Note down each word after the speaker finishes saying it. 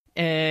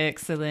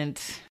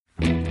Excellent.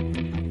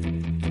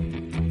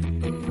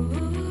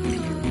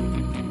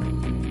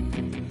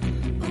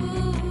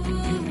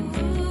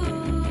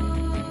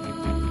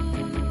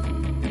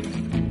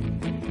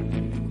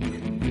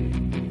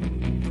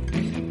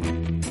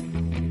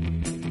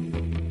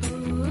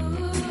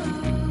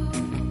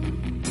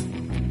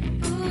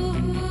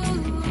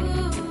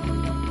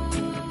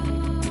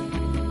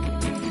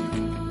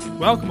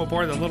 Welcome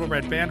aboard the Little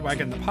Red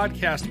Bandwagon, the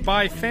podcast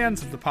by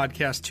fans of the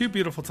podcast Too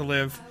Beautiful to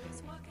Live.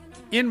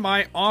 In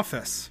my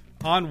office,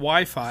 on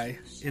Wi-Fi,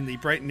 in the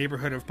Brighton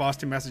neighborhood of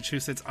Boston,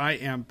 Massachusetts, I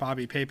am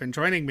Bobby Papin.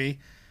 Joining me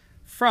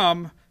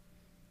from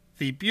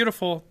the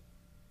beautiful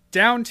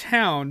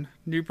downtown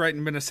New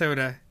Brighton,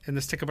 Minnesota, in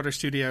the Stick of Butter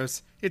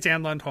Studios, it's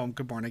Ann Lundholm.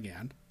 Good morning,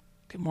 Ann.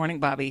 Good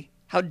morning, Bobby.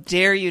 How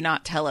dare you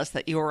not tell us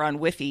that you were on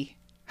Wi-Fi?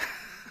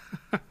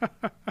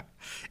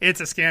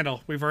 It's a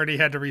scandal. We've already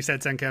had to reset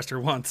Zencaster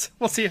once.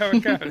 We'll see how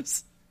it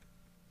goes.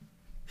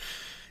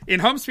 In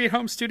Home Sweet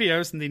Home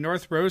Studios in the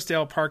North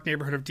Rosedale Park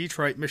neighborhood of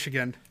Detroit,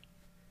 Michigan,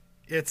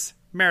 it's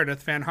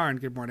Meredith Van Harn.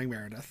 Good morning,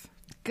 Meredith.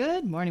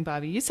 Good morning,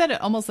 Bobby. You said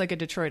it almost like a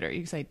Detroiter.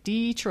 You say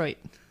Detroit.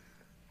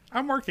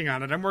 I'm working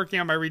on it. I'm working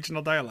on my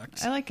regional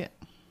dialects. I like it.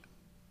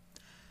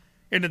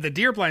 And in the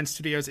Deerblind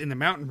Studios in the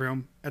Mountain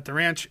Room at the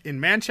ranch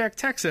in Manchac,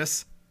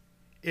 Texas,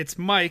 it's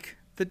Mike,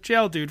 the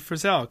jail dude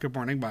Frizzell. Good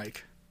morning,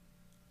 Mike.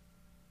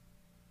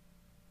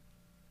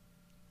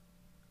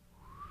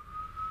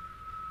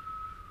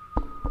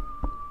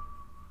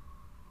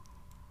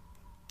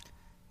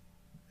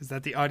 Is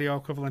that the audio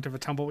equivalent of a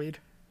tumbleweed?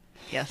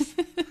 Yes.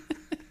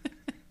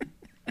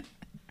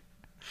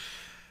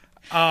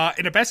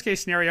 In a best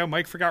case scenario,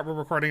 Mike forgot we're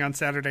recording on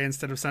Saturday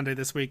instead of Sunday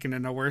this week. And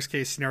in a worst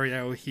case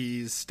scenario,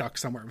 he's stuck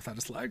somewhere without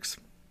his legs.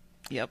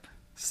 Yep.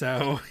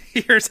 So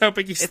here's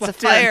hoping he slipped in.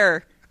 It's a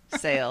fire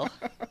sale.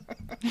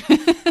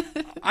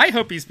 I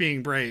hope he's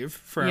being brave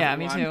for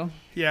everyone. Yeah, me too.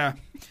 Yeah.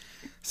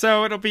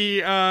 So it'll be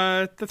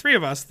the three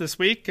of us this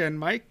week. And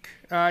Mike,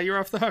 you're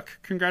off the hook.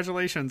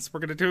 Congratulations. We're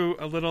going to do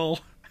a little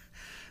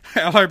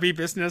LRB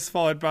business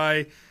followed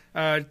by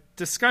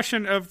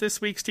discussion of this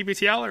week's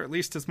TBTL, or at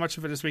least as much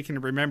of it as we can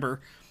remember,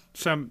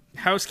 some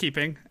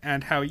housekeeping,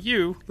 and how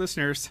you,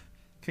 listeners,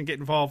 can get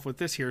involved with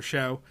this here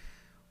show.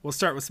 We'll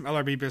start with some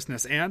LRB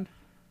business. Ann?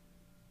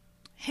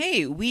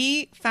 Hey,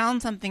 we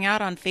found something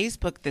out on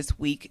Facebook this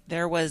week.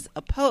 There was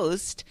a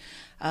post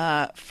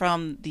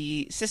from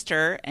the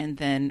sister and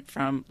then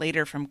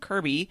later from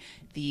Kirby,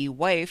 the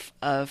wife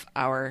of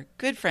our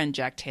good friend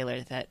Jack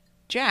Taylor, that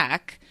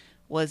Jack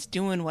was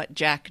doing what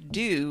Jack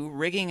do,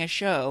 rigging a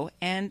show,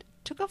 and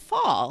took a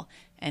fall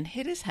and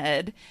hit his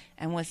head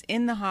and was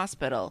in the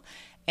hospital.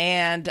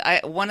 And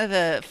one of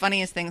the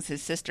funniest things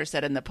his sister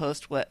said in the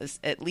post was,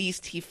 at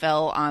least he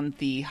fell on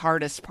the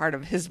hardest part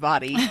of his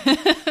body.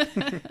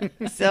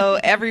 So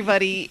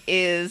everybody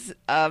is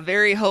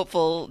very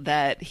hopeful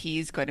that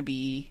he's going to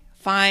be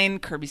fine.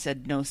 Kirby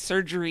said no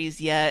surgeries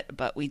yet,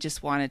 but we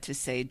just wanted to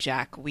say,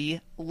 Jack, we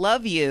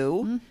love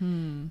you.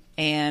 Mm-hmm.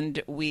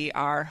 And we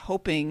are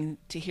hoping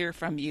to hear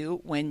from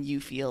you when you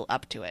feel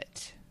up to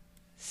it.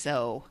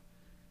 So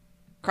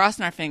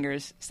crossing our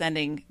fingers,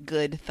 sending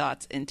good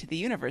thoughts into the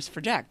universe for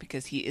Jack,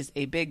 because he is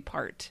a big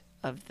part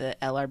of the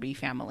LRB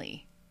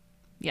family.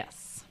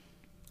 Yes.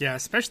 Yeah,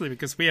 especially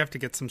because we have to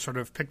get some sort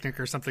of picnic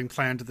or something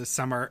planned this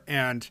summer,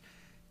 and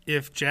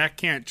if Jack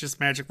can't just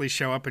magically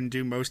show up and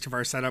do most of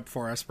our setup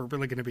for us, we're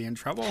really going to be in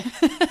trouble.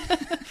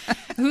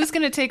 Who's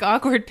going to take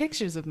awkward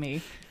pictures of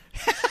me?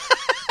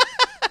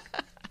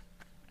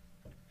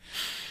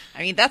 I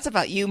mean, that's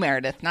about you,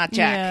 Meredith, not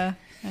Jack.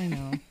 Yeah, I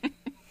know.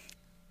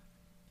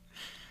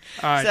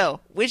 So,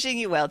 wishing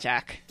you well,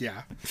 Jack.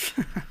 Yeah.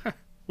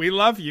 We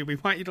love you. We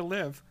want you to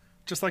live,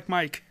 just like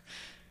Mike.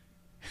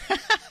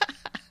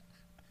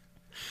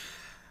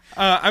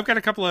 I've got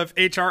a couple of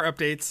HR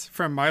updates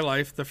from my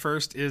life. The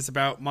first is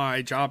about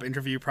my job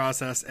interview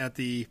process at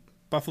the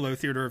Buffalo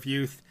Theater of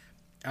Youth.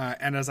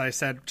 And as I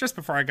said just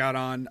before I got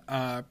on,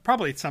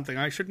 probably something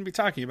I shouldn't be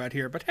talking about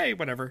here, but hey,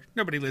 whatever.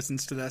 Nobody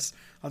listens to this.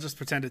 I'll just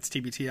pretend it's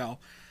TBTL.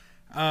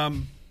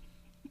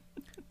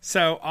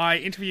 So I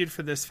interviewed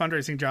for this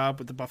fundraising job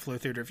with the Buffalo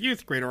Theater of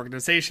Youth. Great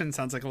organization.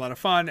 Sounds like a lot of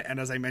fun. And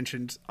as I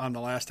mentioned on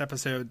the last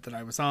episode that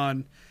I was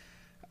on,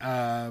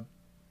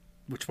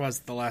 which was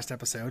the last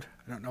episode,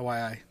 I don't know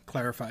why I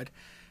clarified,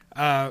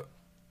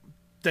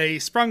 they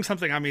sprung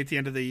something on me at the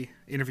end of the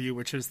interview,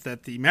 which is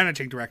that the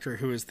managing director,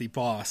 who is the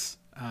boss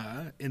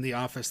in the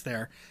office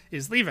there,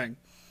 is leaving.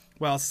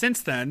 Well,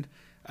 since then,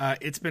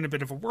 it's been a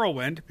bit of a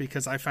whirlwind,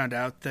 because I found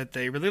out that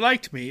they really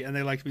liked me, and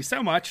they liked me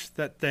so much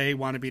that they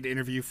wanted me to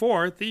interview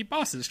for the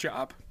boss's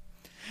job.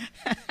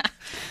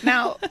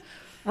 Now,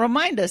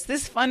 remind us,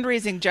 this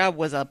fundraising job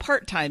was a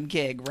part-time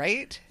gig,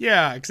 right?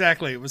 Yeah,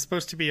 exactly. It was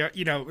supposed to be,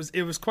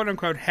 it was quote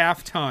unquote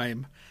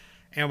half-time.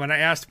 And when I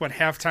asked what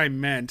half-time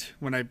meant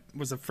when I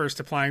was first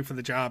applying for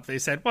the job, they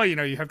said, well,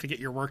 you have to get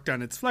your work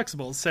done. It's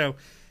flexible. So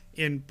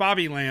in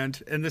Bobby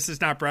land, and this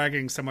is not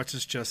bragging so much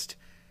as just,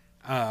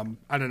 I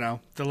don't know,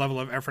 the level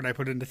of effort I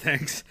put into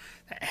things.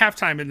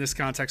 Halftime in this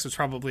context was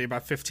probably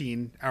about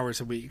 15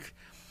 hours a week.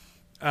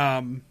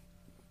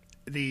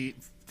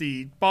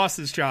 the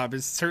boss's job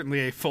is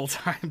certainly a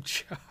full-time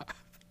job.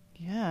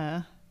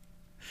 Yeah.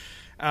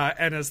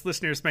 And as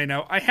listeners may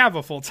know, I have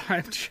a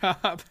full-time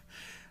job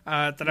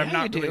that I'm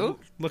not really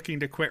looking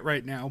to quit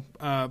right now.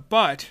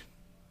 But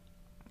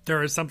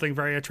there is something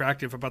very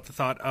attractive about the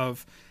thought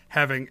of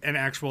having an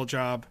actual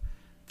job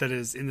that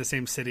is in the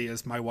same city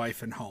as my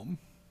wife and home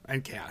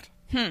and cat.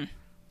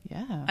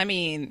 Yeah. I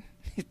mean,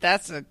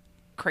 that's a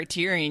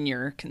criterion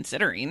you're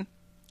considering.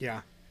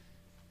 Yeah.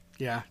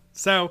 Yeah.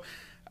 So,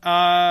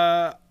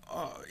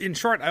 in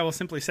short, I will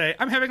simply say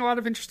I'm having a lot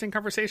of interesting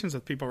conversations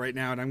with people right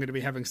now, and I'm going to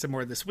be having some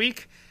more this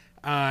week.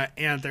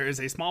 And there is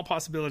a small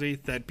possibility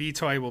that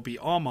B-Toy will be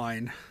all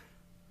mine.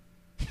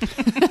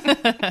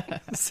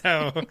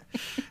 So,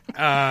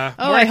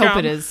 I hope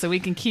it is, so we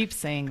can keep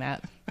saying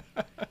that.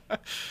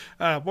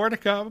 More to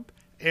come,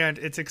 and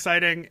it's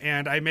exciting,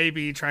 and I may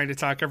be trying to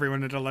talk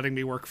everyone into letting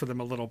me work for them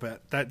a little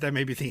bit. That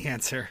may be the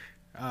answer.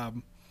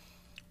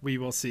 We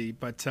will see,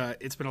 but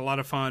it's been a lot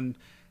of fun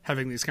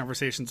having these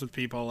conversations with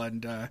people,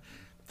 and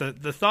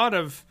the thought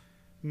of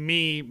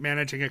me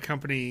managing a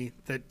company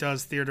that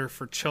does theater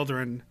for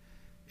children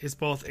is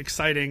both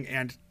exciting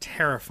and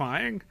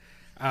terrifying.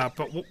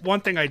 But one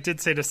thing I did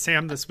say to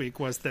Sam this week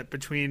was that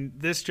between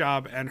this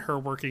job and her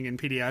working in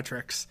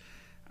pediatrics,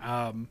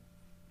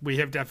 we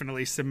have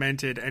definitely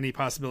cemented any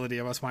possibility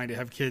of us wanting to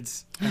have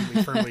kids, and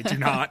we firmly do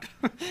not.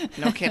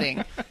 No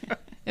kidding.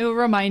 It will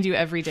remind you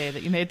every day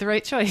that you made the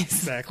right choice.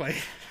 Exactly.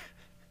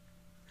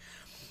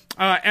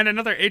 And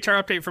another HR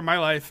update from my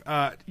life.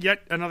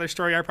 Yet another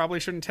story I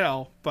probably shouldn't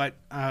tell, but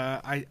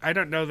I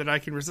don't know that I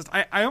can resist.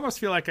 I almost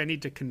feel like I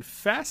need to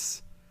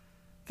confess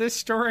this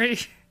story.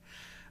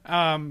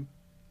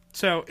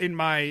 So in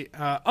my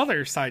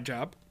other side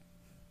job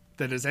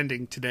that is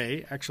ending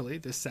today, actually,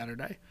 this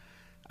Saturday,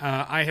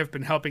 I have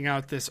been helping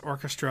out this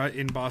orchestra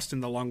in Boston,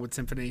 the Longwood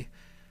Symphony,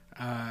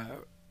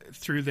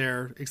 through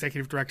their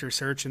executive director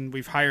search, and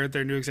we've hired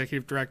their new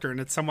executive director, and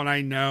it's someone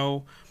I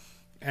know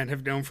and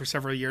have known for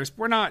several years.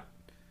 We're not,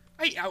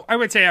 I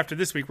would say after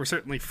this week, we're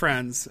certainly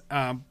friends,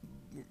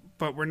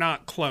 but we're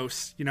not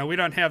close. You know, we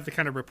don't have the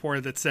kind of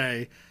rapport that,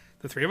 say,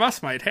 the three of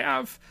us might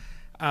have.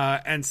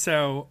 And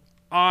so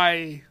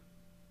I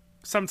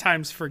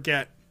sometimes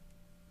forget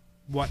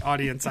what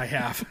audience I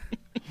have.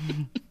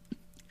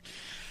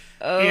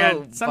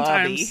 And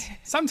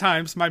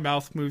sometimes my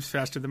mouth moves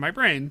faster than my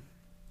brain,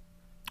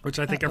 which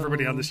I think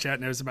everybody on this chat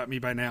knows about me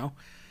by now.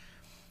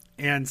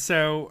 And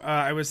so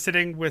I was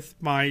sitting with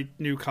my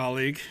new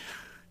colleague,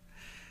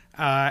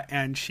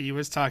 and she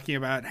was talking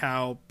about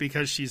how,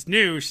 because she's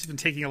new, she's been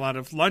taking a lot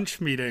of lunch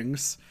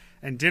meetings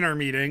and dinner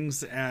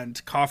meetings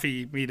and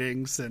coffee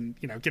meetings and,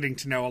 you know, getting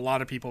to know a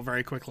lot of people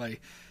very quickly.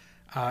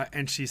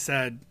 And she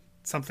said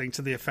something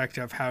to the effect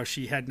of how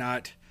she had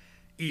not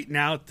eaten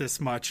out this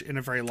much in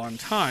a very long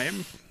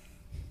time.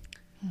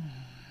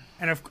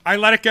 And I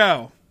let it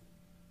go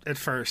at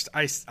first.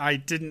 I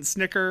didn't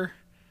snicker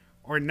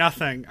or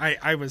nothing.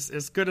 I was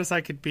as good as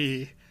I could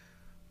be.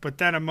 But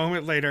then a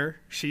moment later,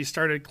 she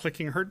started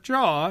clicking her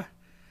jaw,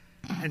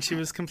 and she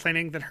was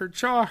complaining that her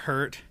jaw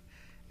hurt.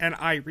 And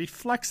I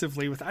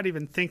reflexively, without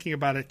even thinking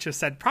about it, just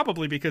said,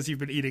 probably because you've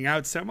been eating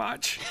out so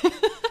much.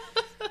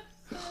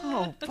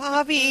 Oh,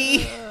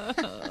 Bobby.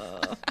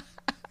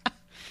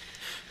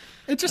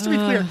 And just to be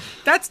clear,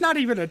 that's not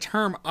even a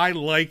term I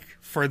like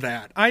for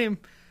that. I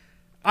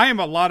am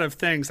a lot of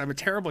things. I'm a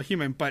terrible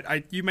human,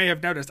 but you may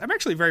have noticed I'm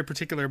actually very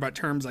particular about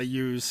terms I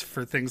use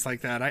for things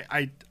like that.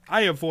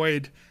 I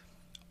avoid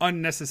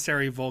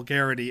unnecessary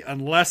vulgarity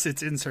unless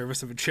it's in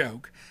service of a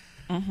joke.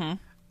 Mm-hmm.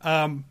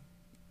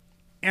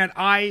 And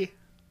I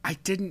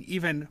didn't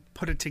even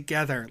put it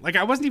together. Like,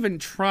 I wasn't even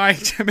trying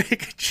to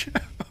make a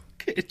joke.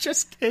 It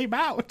just came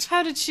out.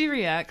 How did she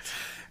react?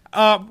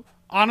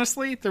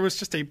 Honestly, there was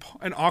just an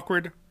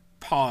awkward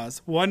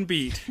pause, one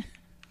beat,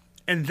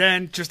 and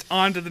then just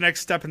on to the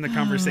next step in the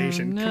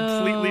conversation,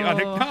 completely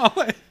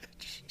unacknowledged.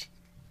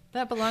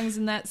 That belongs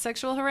in that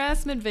sexual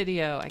harassment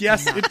video.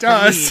 Yes, it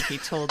does. He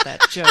told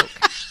that joke.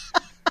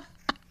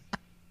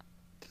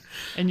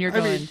 And you're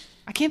going,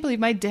 I can't believe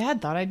my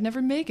dad thought I'd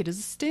never make it as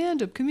a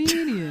stand-up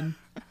comedian.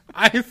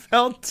 I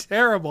felt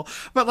terrible.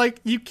 But, like,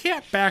 you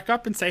can't back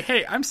up and say,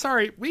 hey, I'm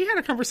sorry, we had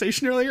a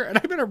conversation earlier, and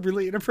I've been a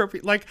really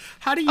inappropriate... Like,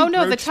 how do you... Oh,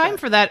 no, the time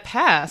for that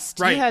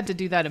passed. Right. You had to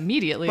do that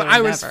immediately but or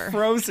I was never.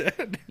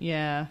 Frozen.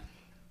 Yeah.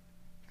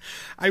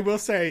 I will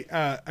say,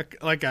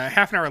 like a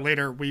half an hour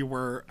later, we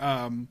were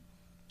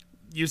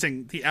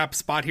using the app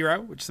Spot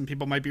Hero, which some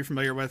people might be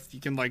familiar with.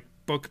 You can, like,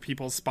 book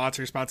people's spots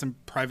or spots in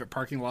private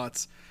parking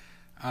lots.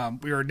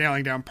 We were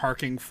nailing down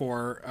parking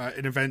for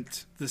an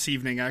event this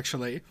evening,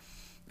 actually.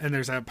 And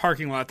there's a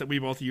parking lot that we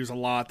both use a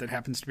lot that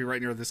happens to be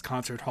right near this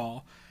concert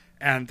hall.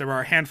 And there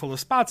are a handful of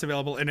spots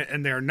available in it,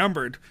 and they're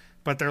numbered,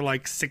 but they're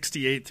like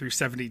 68 through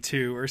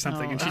 72 or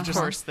something. Oh, and of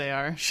course they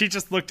are. She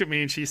just looked at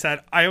me and she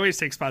said, I always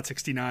take spot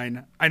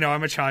 69. I know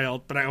I'm a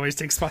child, but I always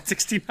take spot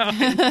 69.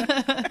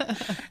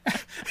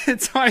 And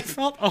so I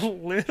felt a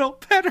little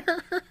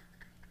better.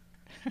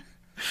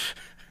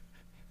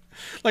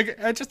 Like,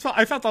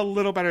 I felt a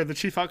little better that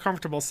she felt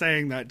comfortable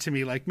saying that to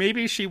me. Like,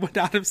 maybe she would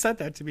not have said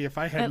that to me if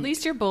I hadn't. At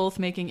least you're both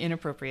making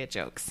inappropriate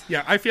jokes.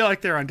 Yeah, I feel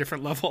like they're on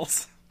different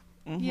levels.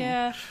 Mm-hmm.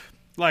 Yeah.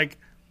 Like,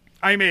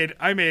 I made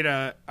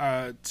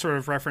a sort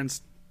of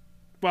reference.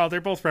 Well, they're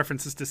both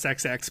references to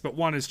sex X, but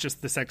one is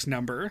just the sex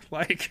number.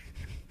 Like,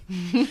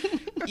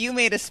 You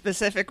made a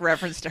specific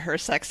reference to her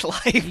sex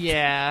life.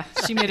 Yeah.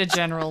 She made a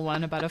general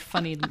one about a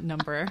funny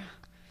number.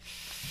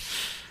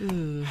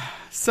 Ooh.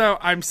 So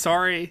I'm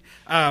sorry.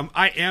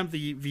 I am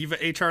the Viva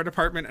HR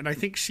department, and I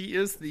think she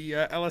is the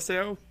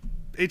LSO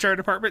HR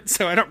department.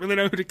 So I don't really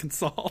know who to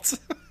consult.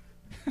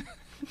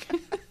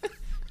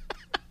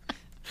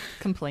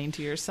 Complain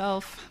to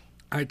yourself.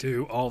 I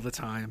do all the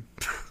time.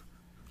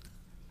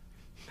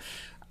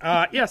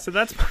 Yeah, so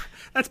that's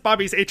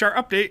Bobby's HR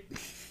update.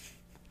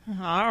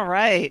 All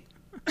right.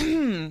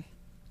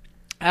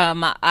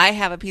 I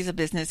have a piece of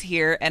business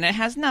here, and it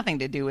has nothing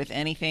to do with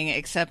anything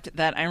except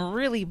that I'm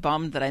really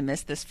bummed that I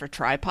missed this for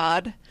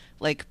Tripod,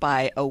 like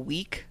by a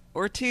week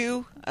or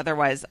two.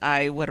 Otherwise,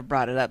 I would have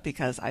brought it up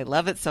because I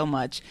love it so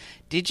much.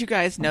 Did you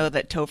guys know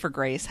that Topher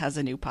Grace has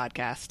a new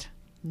podcast?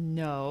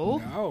 No.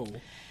 No.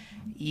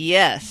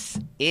 Yes,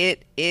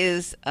 it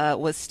is.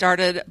 Was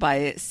started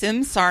by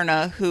Sim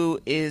Sarna, who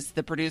is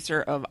the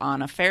producer of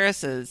Anna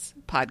Faris's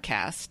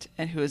podcast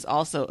and who is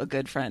also a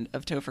good friend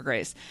of Topher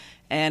Grace.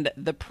 And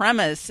the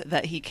premise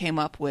that he came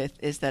up with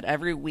is that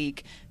every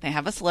week they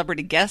have a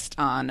celebrity guest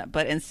on,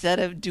 but instead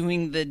of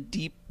doing the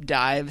deep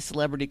dive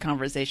celebrity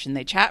conversation,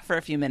 they chat for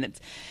a few minutes,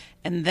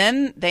 and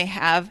then they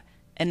have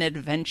an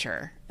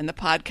adventure. And the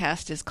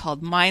podcast is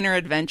called Minor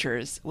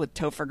Adventures with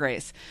Topher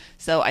Grace.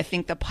 So I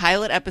think the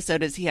pilot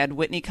episode is he had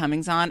Whitney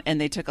Cummings on and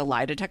they took a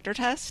lie detector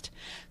test.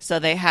 So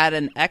they had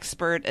an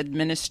expert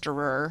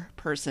administrator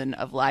person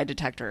of lie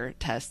detector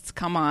tests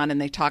come on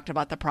and they talked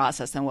about the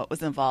process and what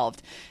was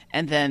involved.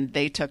 And then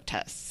they took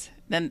tests.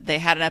 Then they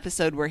had an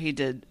episode where he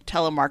did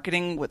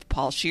telemarketing with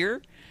Paul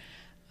Scheer.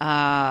 They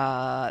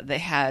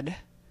had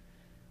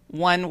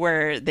one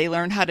where they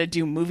learned how to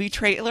do movie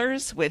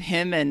trailers with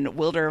him and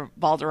Wilder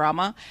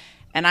Valderrama.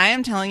 And I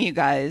am telling you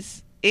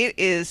guys, it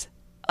is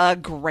a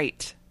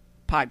great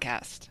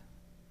podcast.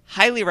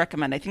 Highly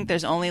recommend. I think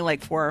there's only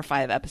like 4 or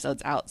 5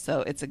 episodes out,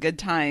 so it's a good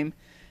time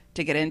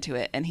to get into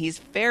it. And he's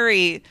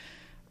very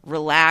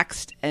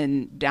relaxed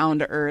and down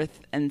to earth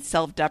and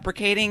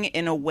self-deprecating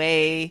in a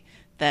way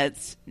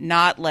that's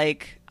not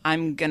like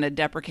I'm going to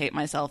deprecate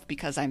myself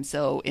because I'm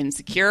so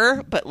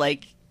insecure, but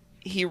like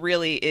he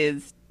really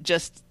is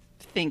just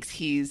thinks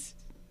he's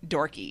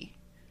dorky.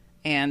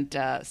 And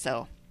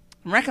so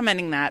I'm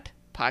recommending that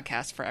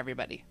podcast for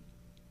everybody.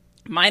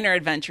 Minor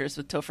Adventures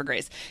with Topher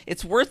Grace.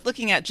 It's worth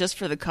looking at just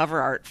for the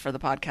cover art for the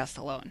podcast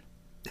alone.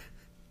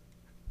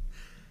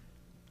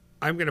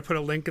 I'm going to put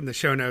a link in the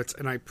show notes,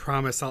 and I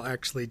promise I'll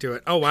actually do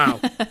it. Oh, wow.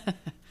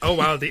 Oh,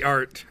 wow, the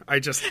art. I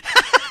think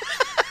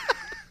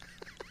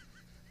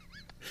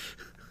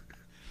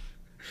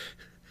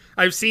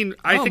I've seen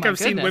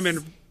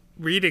women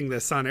reading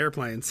this on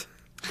airplanes.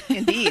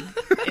 Indeed.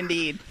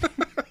 Indeed.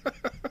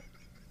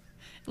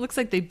 It looks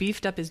like they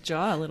beefed up his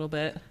jaw a little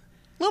bit.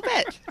 A little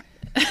bit.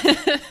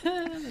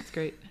 That's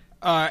great.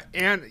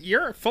 And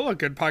you're full of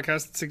good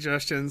podcast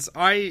suggestions.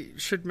 I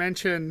should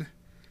mention,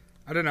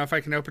 I don't know if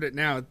I can open it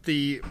now,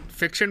 the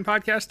fiction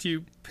podcast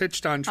you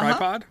pitched on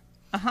Tripod.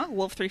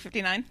 Wolf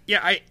 359.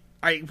 Yeah,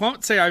 I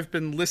won't say I've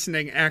been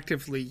listening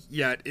actively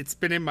yet. It's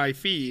been in my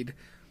feed.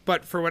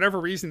 But for whatever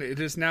reason, it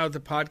is now the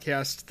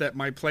podcast that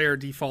my player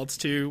defaults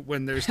to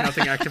when there's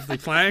nothing actively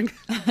playing.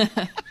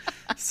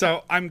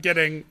 So I'm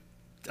getting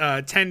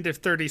 10 to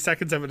 30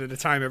 seconds of it at a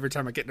time every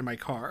time I get into my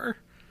car.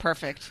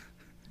 Perfect.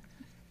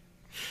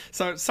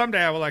 So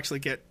someday I will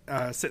actually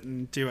sit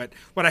and do it.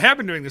 What I have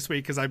been doing this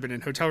week, because I've been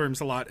in hotel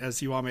rooms a lot,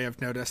 as you all may have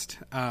noticed.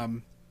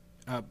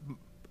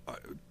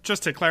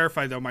 Just to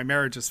clarify, though, my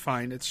marriage is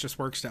fine. It's just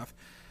work stuff.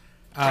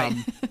 Right.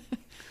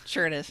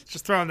 Sure it is.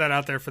 Just throwing that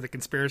out there for the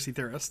conspiracy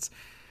theorists.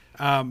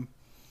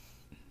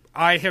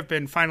 I have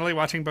been finally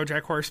watching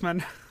BoJack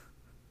Horseman.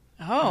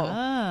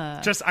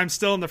 Oh. I'm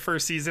still in the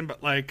first season,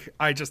 but like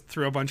I just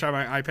threw a bunch on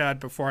my iPad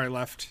before I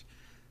left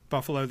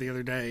Buffalo the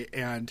other day,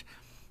 and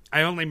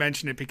I only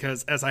mention it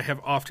because, as I have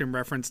often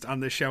referenced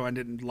on this show and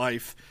in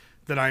life,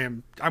 that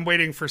I'm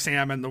waiting for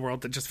Sam and the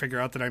world to just figure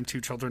out that I'm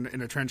 2 children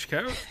in a trench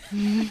coat.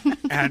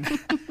 And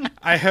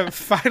I have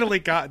finally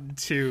gotten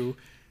to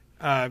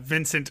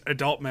Vincent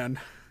Adultman.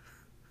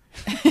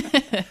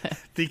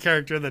 The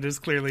character that is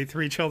clearly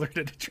 3 children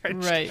in a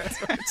trench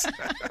coat.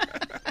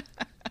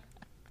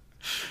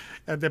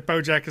 And that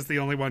BoJack is the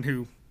only one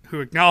who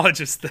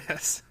acknowledges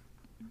this.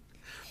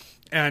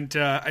 And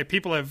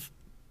people have,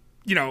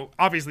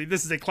 obviously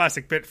this is a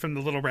classic bit from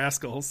the Little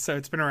Rascals, so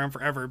it's been around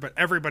forever. But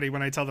everybody,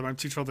 when I tell them I'm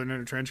 2 children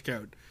in a trench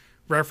coat,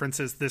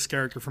 references this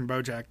character from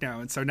BoJack now.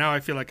 And so now I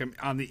feel like I'm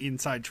on the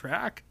inside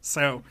track.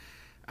 So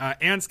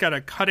Anne's got a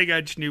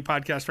cutting-edge new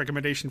podcast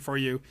recommendation for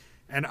you.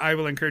 And I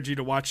will encourage you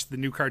to watch the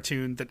new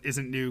cartoon that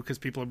isn't new because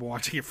people have been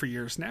watching it for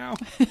years now.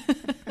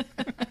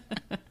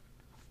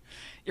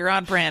 You're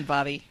on brand,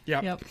 Bobby.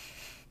 Yep.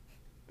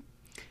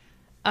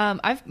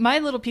 My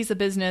little piece of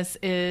business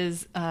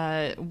is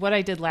what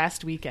I did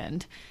last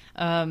weekend.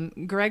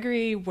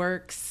 Gregory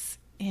works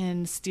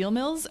in steel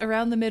mills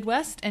around the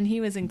Midwest, and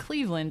he was in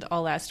Cleveland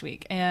all last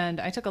week.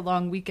 And I took a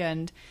long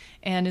weekend,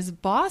 and his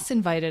boss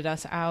invited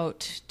us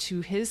out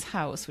to his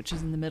house, which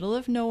is in the middle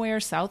of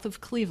nowhere, south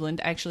of Cleveland,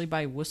 actually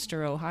by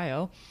Worcester,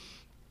 Ohio,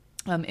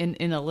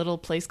 in a little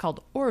place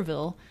called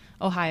Orville,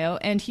 Ohio.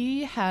 And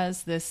he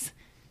has this,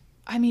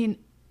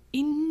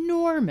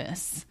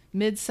 enormous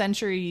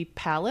mid-century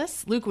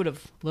palace. Luke would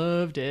have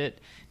loved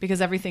it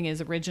because everything is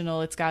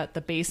original. It's got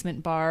the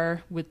basement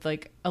bar with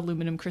like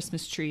aluminum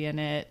Christmas tree in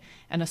it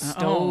and a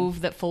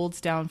stove that folds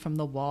down from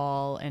the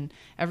wall, and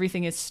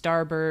everything is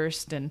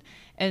starburst.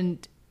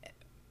 And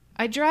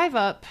I drive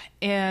up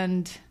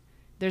and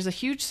there's a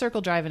huge circle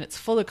drive and it's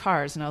full of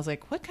cars. And I was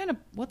like,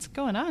 what's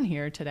going on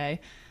here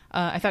today?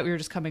 I thought we were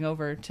just coming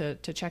over to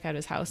check out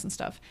his house and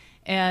stuff.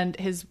 And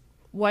his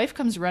wife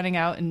comes running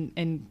out,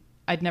 and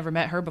I'd never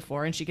met her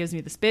before, and she gives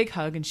me this big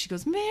hug, and she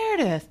goes,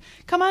 "Meredith,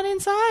 come on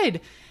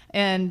inside."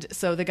 And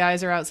so the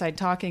guys are outside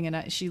talking,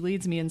 and she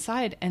leads me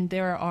inside, and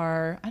there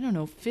are,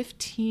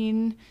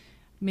 15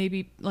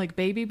 maybe like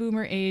baby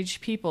boomer age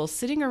people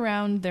sitting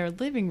around their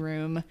living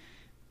room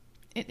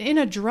in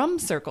a drum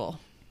circle.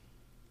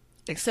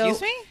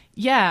 Excuse me?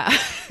 Yeah.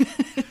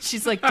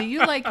 She's like, "Do you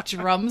like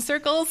drum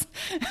circles?"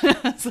 And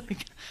I was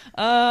like,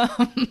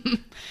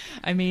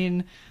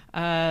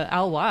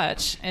 I'll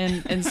watch.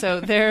 And so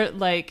they're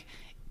like,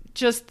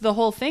 just the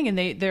whole thing, and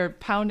they're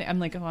pounding. I'm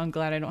like, I'm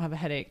glad I don't have a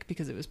headache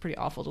because it was pretty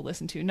awful to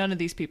listen to. None of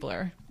these people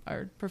are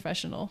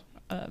professional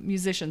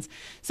musicians.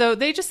 So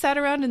they just sat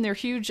around in their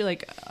huge,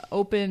 like,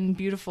 open,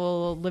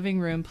 beautiful living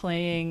room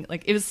playing.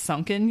 Like, it was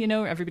sunken,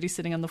 everybody's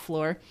sitting on the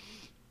floor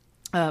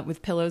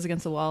with pillows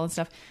against the wall and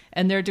stuff.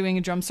 And they're doing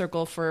a drum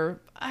circle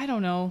for,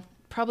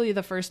 probably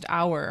the first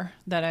hour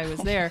that I was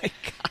there. My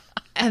God.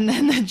 And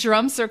then the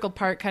drum circle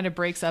part kind of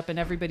breaks up and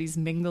everybody's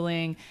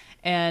mingling.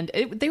 And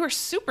they were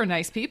super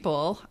nice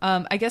people.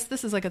 I guess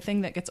this is like a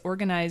thing that gets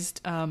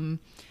organized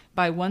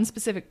by one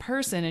specific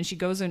person, and she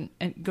goes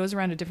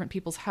around to different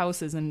people's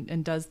houses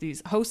and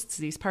hosts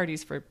these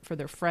parties for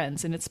their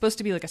friends. And it's supposed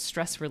to be like a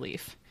stress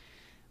relief,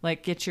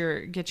 like get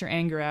your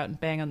anger out and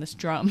bang on this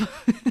drum.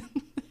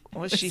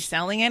 Was she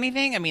selling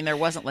anything? There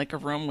wasn't like a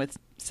room with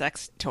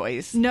sex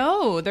toys.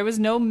 No, there was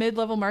no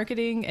mid-level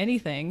marketing,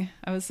 anything.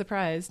 I was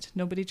surprised.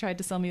 Nobody tried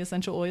to sell me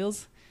essential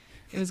oils.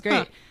 It was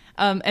great.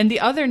 And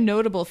the other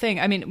notable thing,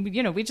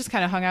 we just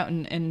kind of hung out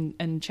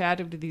and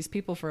chatted with these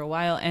people for a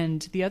while.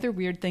 And the other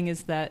weird thing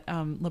is that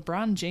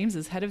LeBron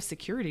James's head of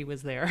security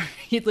was there.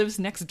 He lives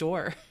next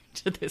door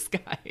to this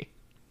guy.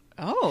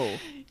 Oh.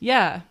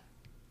 Yeah.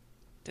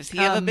 Does he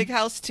have a big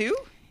house too?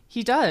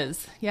 He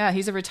does. Yeah,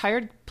 he's a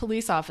retired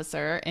police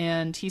officer,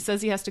 and he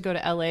says he has to go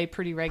to L.A.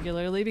 pretty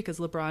regularly because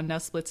LeBron now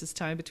splits his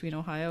time between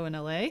Ohio and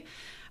L.A.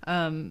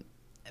 And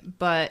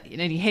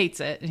he hates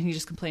it, and he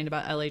just complained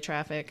about L.A.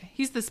 traffic.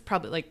 He's this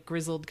probably like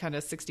grizzled kind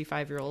of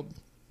 65-year-old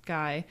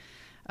guy.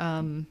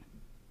 What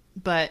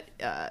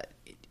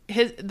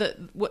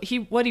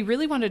he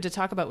really wanted to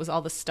talk about was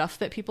all the stuff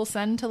that people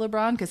send to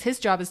LeBron, because his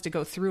job is to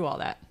go through all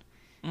that.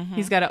 Mm-hmm.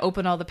 He's got to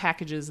open all the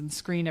packages and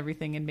screen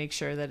everything and make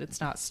sure that it's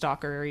not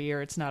stalkery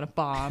or it's not a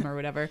bomb or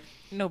whatever.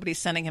 Nobody's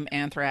sending him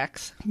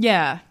anthrax.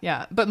 Yeah.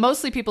 But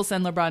mostly people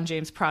send LeBron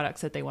James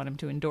products that they want him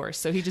to endorse.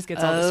 So he just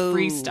gets all this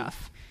free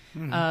stuff.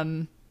 Mm-hmm.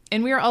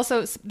 And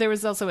there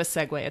was also a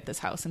Segway at this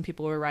house, and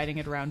people were riding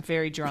it around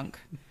very drunk.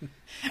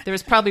 There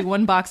was probably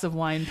 1 box of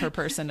wine per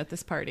person at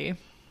this party.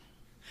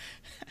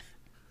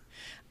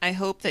 I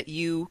hope that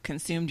you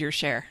consumed your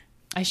share.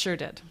 I sure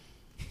did.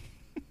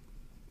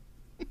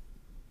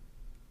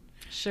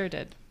 Sure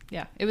did.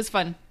 Yeah, it was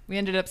fun. We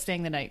ended up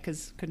staying the night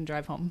because couldn't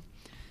drive home.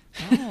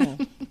 Oh.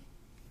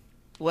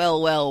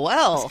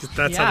 Well.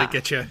 That's how they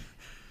get you.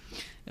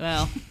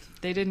 Well,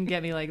 they didn't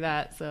get me like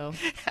that, so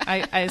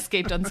I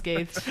escaped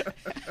unscathed.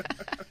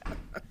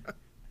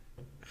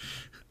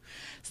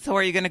 So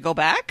are you going to go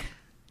back?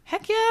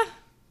 Heck yeah.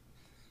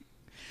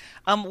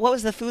 What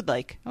was the food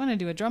like? I want to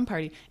do a drum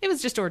party. It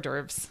was just hors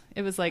d'oeuvres.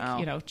 It was like,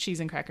 cheese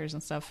and crackers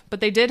and stuff.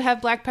 But they did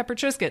have black pepper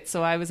Triscuits,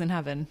 so I was in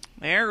heaven.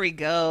 There we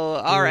go.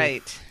 All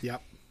right.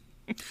 Yep.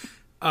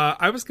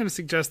 I was going to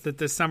suggest that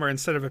this summer,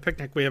 instead of a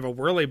picnic, we have a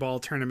whirly ball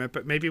tournament,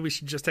 but maybe we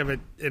should just have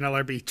an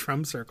LRB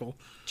drum circle.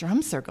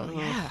 Drum circle,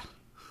 yeah.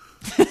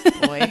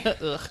 Boy.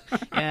 Ugh.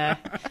 Yeah,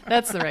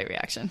 that's the right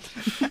reaction.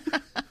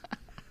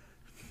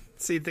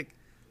 See,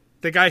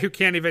 the guy who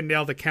can't even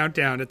nail the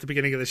countdown at the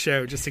beginning of the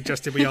show just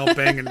suggested we all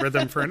bang in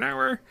rhythm for an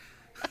hour.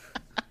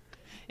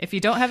 If you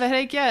don't have a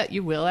headache yet,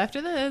 you will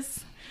after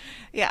this.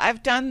 Yeah,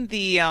 I've done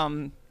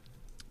the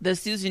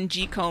Susan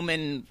G.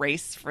 Komen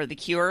race for the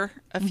Cure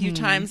a few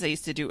times. I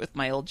used to do it with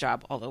my old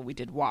job, although we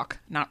did walk,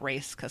 not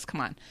race, because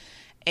come on.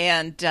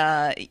 And,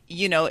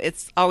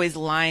 it's always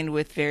lined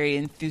with very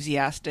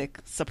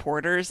enthusiastic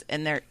supporters.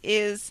 And there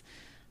is,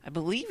 I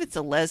believe it's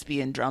a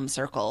lesbian drum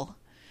circle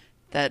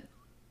that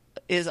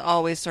is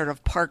always sort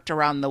of parked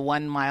around the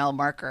 1 mile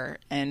marker,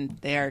 and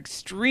they are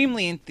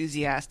extremely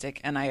enthusiastic,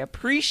 and I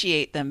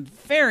appreciate them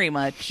very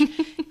much,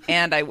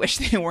 and I wish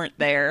they weren't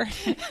there.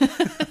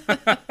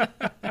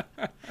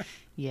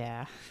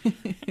 Yeah.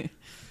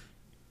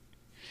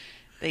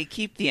 They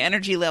keep the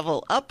energy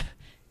level up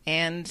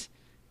and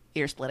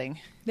ear splitting.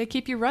 They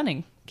keep you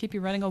running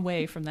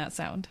away from that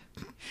sound.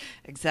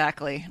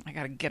 Exactly. I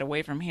got to get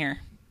away from here.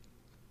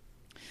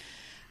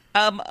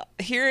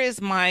 Here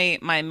is my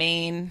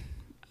main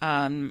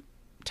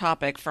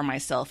topic for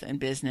myself in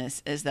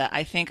business is that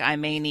I think I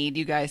may need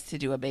you guys to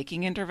do a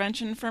baking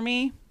intervention for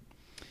me.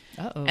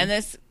 Uh-oh. And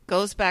this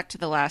goes back to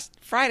the last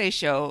Friday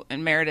show.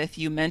 And Meredith,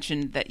 you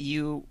mentioned that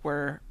you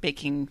were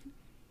baking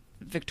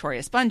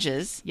Victoria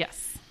sponges.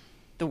 Yes.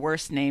 The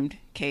worst named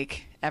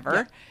cake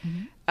ever. Yeah.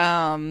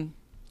 Mm-hmm.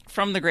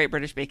 From the Great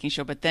British Baking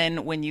Show. But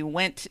then when you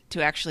went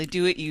to actually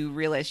do it, you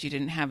realized you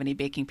didn't have any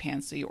baking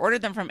pans. So you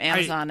ordered them from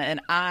Amazon,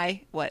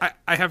 I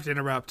have to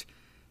interrupt.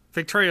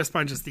 Victoria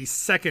Sponge is the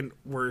second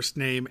worst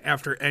name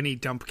after any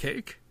dump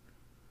cake.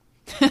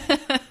 All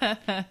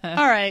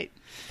right.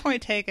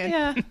 Point taken.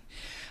 Yeah.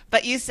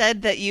 But you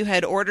said that you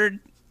had ordered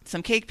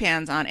some cake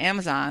pans on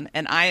Amazon,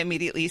 and I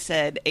immediately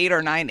said 8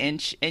 or 9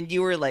 inch, and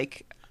you were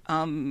like,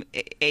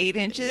 8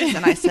 inches?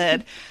 And I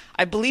said,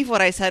 I believe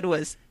what I said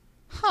was,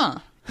 huh.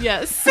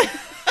 Yes.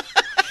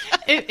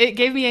 It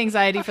gave me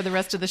anxiety for the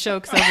rest of the show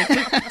because I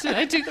was like, did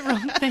I do the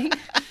wrong thing?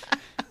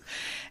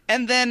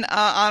 And then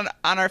on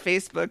our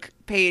Facebook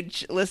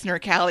page, listener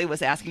Callie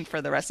was asking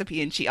for the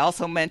recipe, and she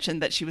also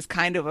mentioned that she was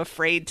kind of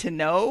afraid to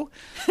know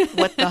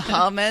what the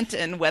huh meant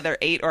and whether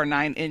 8 or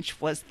 9 inch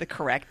was the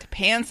correct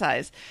pan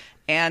size.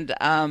 And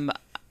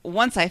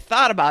once I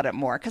thought about it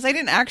more, because I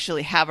didn't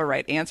actually have a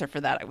right answer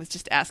for that, I was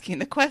just asking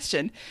the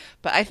question.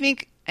 But I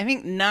think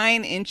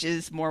 9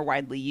 inches more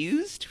widely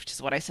used, which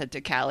is what I said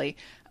to Callie.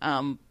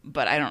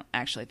 But I don't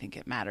actually think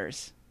it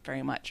matters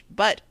very much.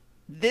 But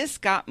this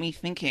got me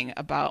thinking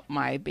about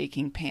my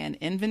baking pan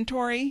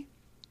inventory.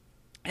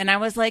 And I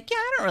was like, yeah,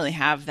 I don't really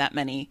have that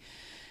many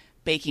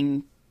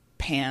baking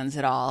pans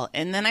at all.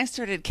 And then I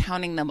started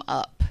counting them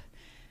up.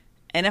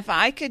 And if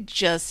I could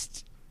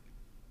just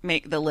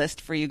make the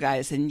list for you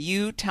guys and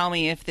you tell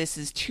me if this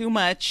is too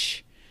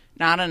much,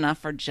 not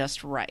enough, or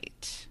just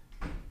right.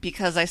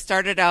 Because I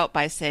started out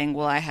by saying,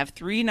 well, I have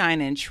 3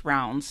 9-inch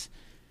rounds,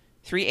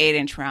 3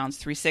 8-inch rounds,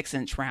 3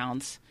 6-inch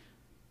rounds,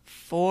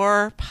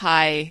 4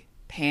 pie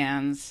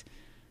pans,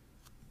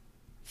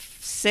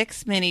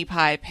 6 mini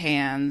pie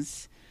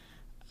pans,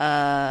 3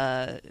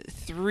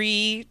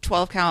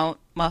 12-count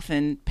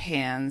muffin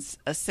pans,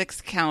 a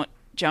 6-count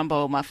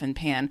jumbo muffin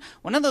pan,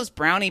 one of those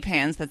brownie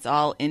pans that's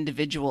all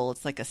individual.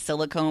 It's like a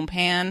silicone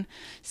pan,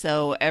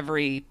 so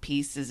every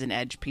piece is an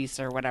edge piece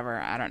or whatever.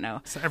 I don't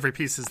know. So every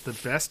piece is the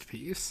best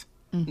piece.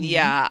 Mm-hmm.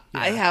 Yeah,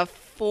 I have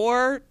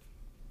 4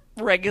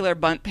 regular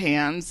bundt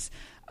pans,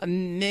 a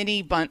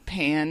mini bundt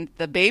pan,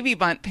 the baby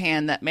bundt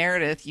pan that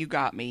Meredith, you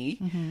got me,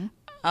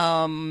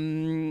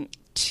 2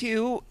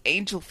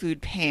 angel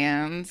food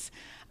pans,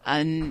 2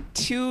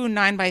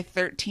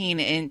 9x13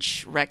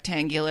 inch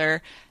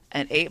rectangular,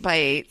 an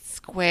 8x8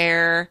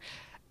 square,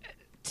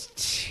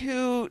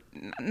 2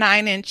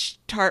 9-inch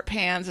tart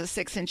pans, a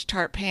 6-inch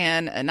tart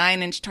pan, a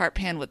 9-inch tart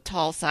pan with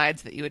tall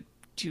sides that you would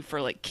do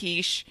for like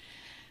quiche,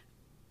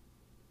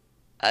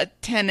 a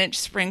 10-inch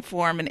spring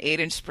form, an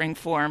 8-inch spring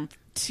form,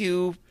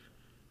 2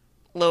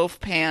 loaf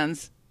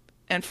pans,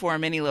 and 4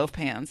 mini loaf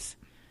pans.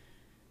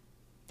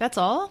 That's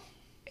all?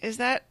 Is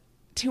that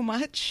too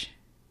much?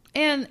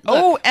 And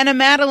look, and a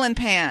Madeleine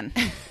pan.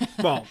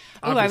 Well,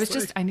 I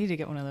need to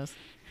get one of those.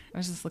 I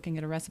was just looking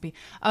at a recipe.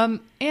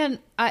 And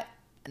I,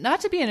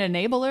 not to be an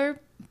enabler,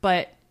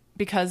 but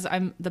because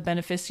I'm the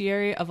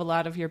beneficiary of a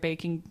lot of your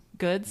baking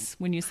goods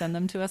when you send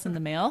them to us in the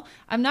mail,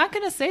 I'm not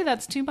going to say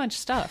that's too much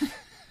stuff.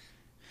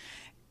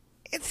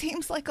 It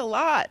seems like a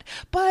lot.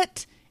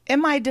 But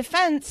in my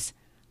defense,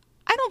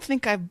 I don't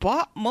think I've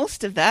bought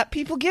most of that.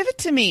 People give it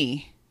to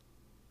me.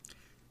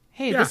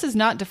 Hey, This is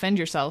not defend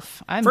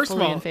yourself. I'm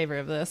fully in favor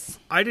of this.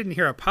 I didn't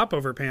hear a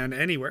popover pan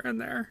anywhere in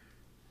there.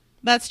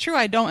 That's true.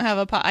 I don't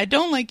have I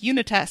don't like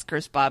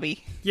unitaskers,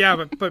 Bobby. Yeah,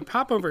 but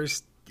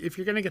popovers, if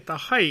you're going to get the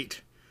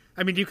height,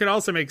 I mean, you could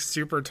also make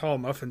super tall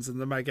muffins in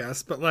them, I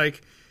guess. But,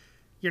 like,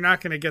 you're not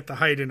going to get the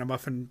height in a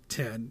muffin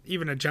tin,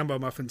 even a jumbo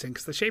muffin tin,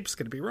 because the shape's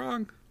going to be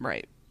wrong.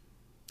 Right.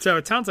 So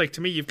it sounds like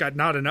to me you've got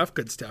not enough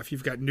good stuff.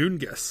 You've got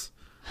noongus.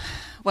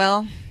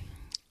 Well,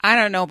 I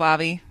don't know,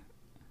 Bobby.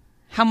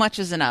 How much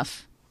is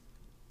enough?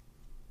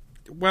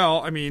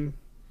 Well, I mean,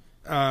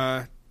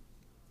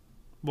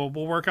 we'll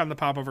work on the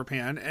popover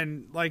pan.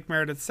 And like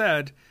Meredith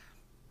said,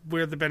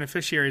 we're the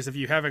beneficiaries of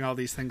you having all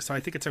these things. So I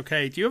think it's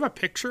okay. Do you have a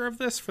picture of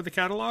this for the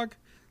catalog?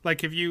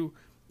 Like,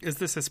 is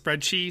this a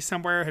spreadsheet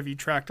somewhere? Have you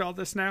tracked all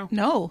this now?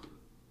 No,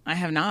 I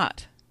have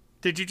not.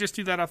 Did you just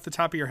do that off the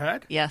top of your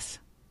head? Yes.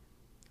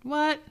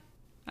 What?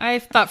 I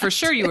thought for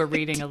sure you were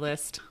reading a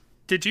list.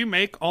 Did you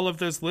make all of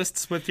those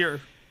lists with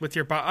your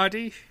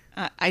body?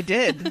 I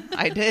did.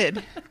 I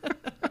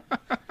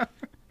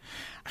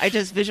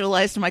just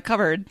visualized my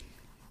cupboard.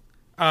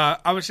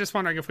 I was just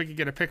wondering if we could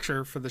get a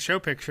picture for the show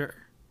picture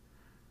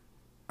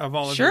of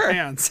all of your Sure.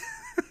 fans.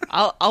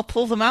 I'll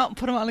pull them out and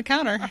put them on the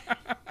counter.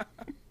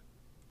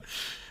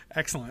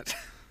 Excellent.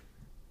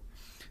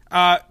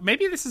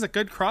 Maybe this is a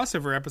good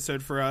crossover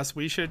episode for us.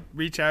 We should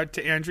reach out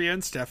to Andrea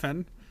and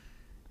Stefan,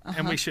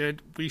 and we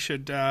should we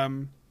should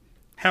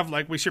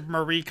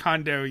Marie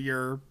Kondo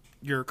your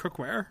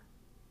cookware.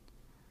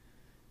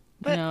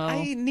 But No.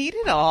 I need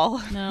it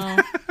all. No.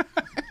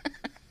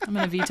 I'm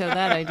going to veto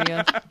that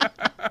idea.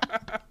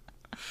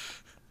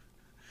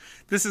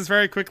 This is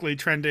very quickly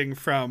trending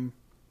from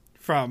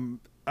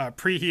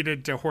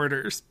preheated to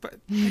hoarders, but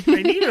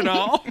I need it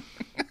all.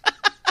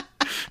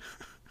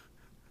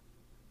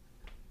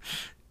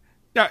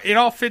 Now, it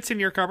all fits in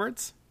your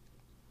cupboards?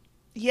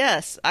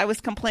 Yes, I was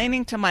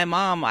complaining to my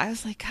mom. I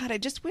was like, God, I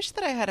just wish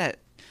that I had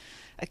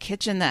a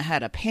kitchen that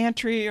had a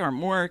pantry or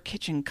more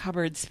kitchen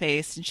cupboard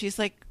space. And she's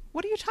like,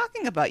 what are you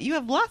talking about? You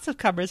have lots of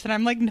cupboards. And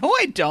I'm like, no,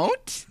 I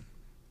don't.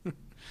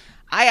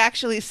 I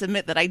actually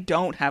submit that I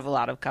don't have a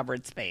lot of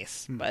cupboard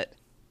space, but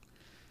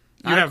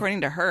not according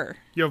to her.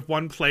 You have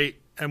one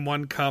plate and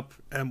one cup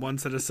and one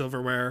set of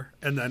silverware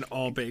and then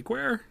all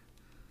bakeware?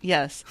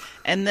 Yes.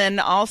 And then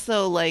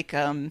also, like,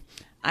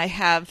 I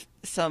have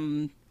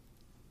some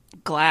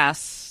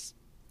glass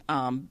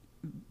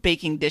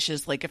baking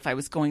dishes, like if I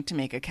was going to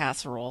make a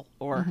casserole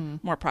or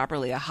more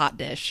properly a hot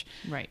dish.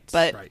 Right.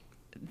 But Right.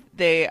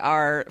 they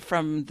are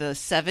from the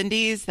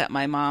 70s that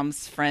my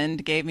mom's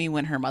friend gave me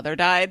when her mother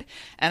died,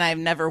 and I've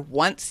never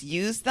once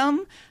used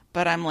them,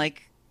 but I'm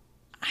like,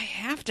 I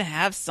have to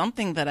have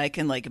something that I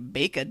can like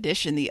bake a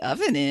dish in the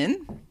oven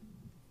in.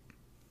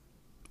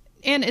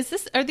 And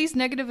are these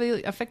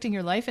negatively affecting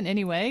your life in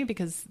any way?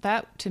 Because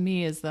that to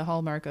me is the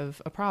hallmark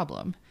of a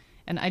problem.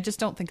 And I just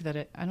don't think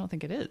I don't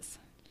think it is.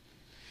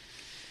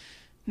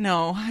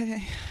 No,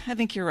 I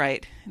think you're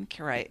right.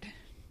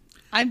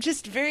 I'm a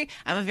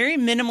very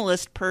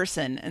minimalist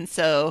person. And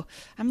so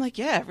I'm like,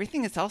 yeah,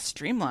 everything is all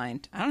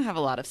streamlined. I don't have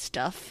a lot of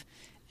stuff.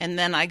 And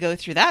then I go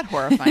through that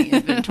horrifying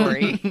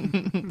inventory.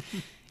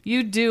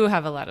 You do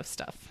have a lot of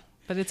stuff,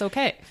 but it's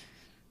okay.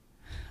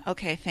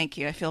 Okay, thank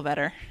you. I feel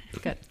better.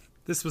 Good.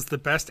 This was the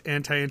best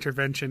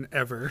anti-intervention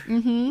ever.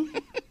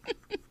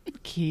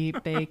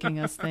 Keep baking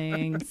us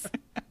things.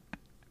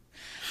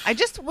 I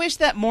just wish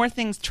that more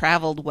things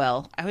traveled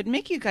well. I would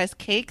make you guys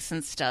cakes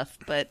and stuff,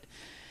 but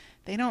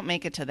they don't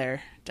make it to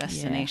their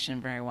destination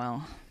very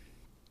well.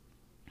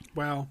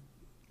 Well,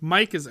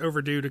 Mike is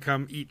overdue to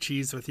come eat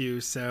cheese with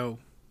you, so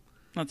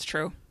That's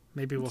true.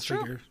 maybe we'll That's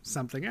true. figure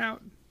something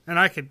out. And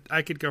I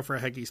could go for a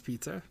Heggie's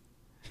pizza.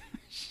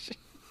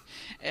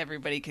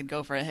 Everybody could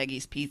go for a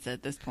Heggie's pizza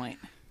at this point.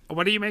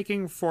 What are you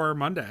making for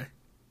Monday?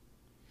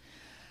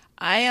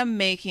 I am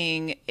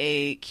making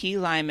a key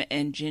lime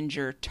and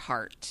ginger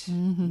tart.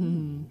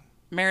 Mm-hmm.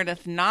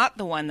 Meredith, not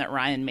the one that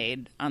Ryan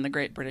made on the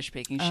Great British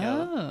Baking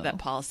Show that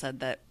Paul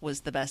said that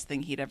was the best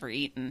thing he'd ever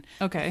eaten.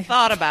 Okay.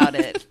 Thought about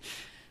it.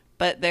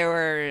 But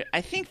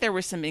I think there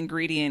were some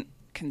ingredient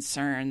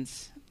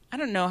concerns. I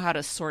don't know how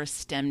to source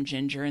stem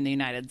ginger in the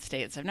United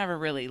States. I've never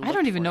really looked I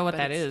don't even for know it, what but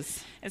that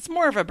is. It's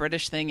more of a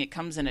British thing. It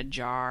comes in a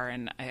jar,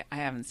 and I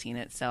haven't seen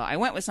it. So I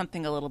went with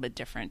something a little bit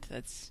different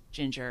that's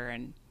ginger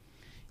and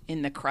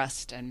in the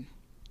crust and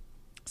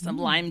some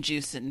lime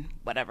juice and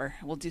whatever.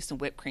 We'll do some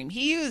whipped cream.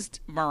 He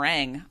used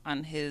meringue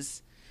on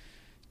his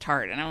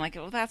tart, and I'm like,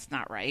 well, that's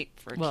not right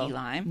for key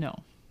lime.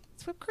 No.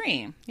 It's whipped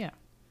cream. Yeah.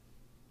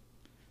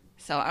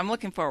 So I'm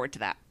looking forward to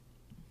that.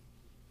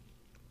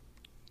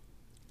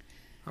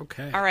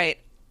 Okay. All right.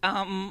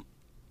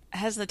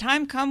 Has the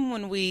time come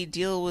when we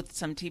deal with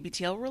some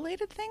TBTL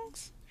related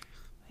things?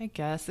 I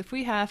guess if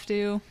we have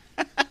to.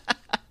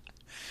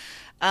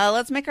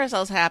 Let's make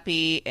ourselves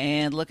happy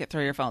and look at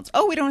Throw Your Phones.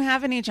 Oh, we don't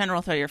have any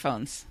general Throw Your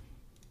Phones.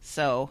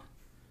 So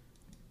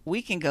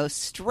we can go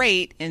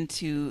straight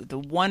into the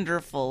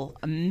wonderful,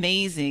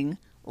 amazing,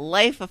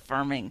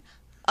 life-affirming,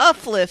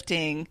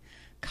 uplifting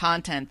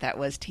content that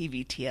was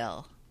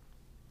TBTL.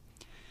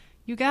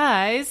 You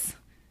guys,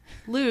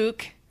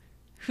 Luke,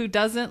 who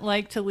doesn't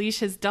like to leash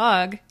his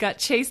dog, got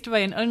chased by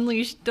an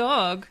unleashed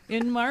dog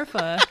in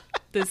Marfa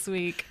this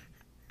week.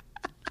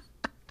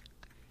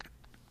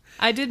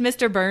 I did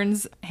Mr.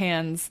 Burns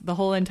hands the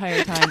whole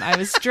entire time. I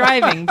was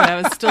driving, but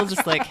I was still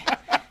just like,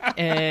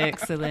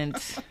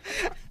 excellent.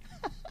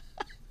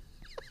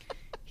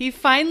 He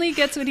finally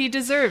gets what he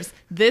deserves.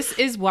 This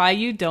is why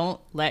you don't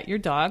let your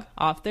dog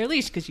off their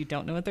leash, because you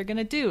don't know what they're going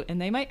to do,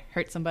 and they might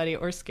hurt somebody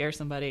or scare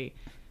somebody.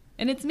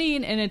 And it's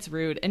mean and it's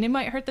rude, and it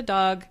might hurt the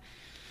dog.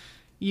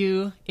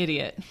 You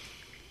idiot.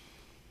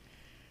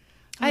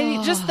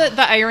 Just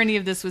the irony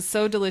of this was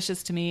so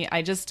delicious to me.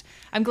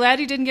 I'm glad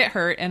he didn't get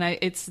hurt, and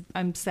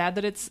I'm sad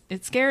that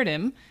it scared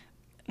him.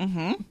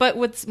 Mm-hmm. But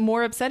what's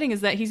more upsetting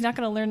is that he's not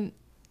going to learn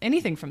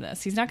anything from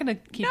this. He's not going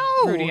to keep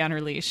Rudy on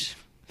her leash.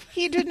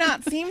 He did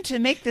not seem to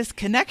make this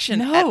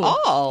connection at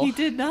all. He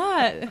did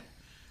not.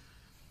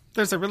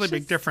 There's a really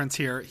big difference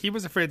here. He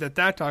was afraid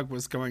that dog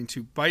was going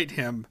to bite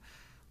him,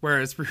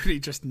 whereas Rudy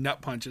just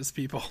nut punches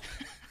people.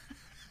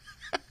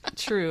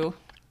 True.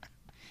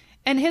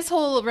 And his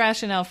whole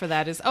rationale for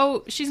that is,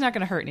 oh, she's not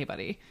going to hurt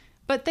anybody.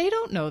 But they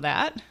don't know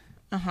that.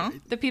 Uh-huh.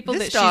 The people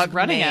This that she's dog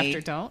running may-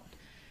 after don't.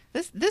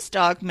 This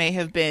dog may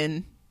have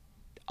been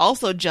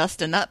also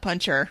just a nut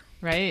puncher.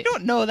 Right. You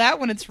don't know that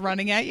when it's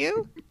running at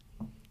you.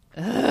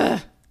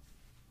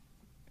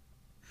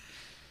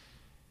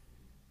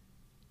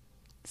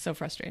 So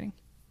frustrating.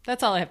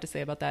 That's all I have to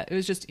say about that. It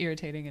was just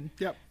irritating and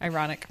Yep.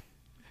 ironic.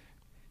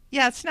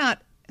 Yeah, it's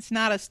not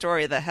a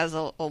story that has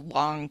a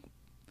long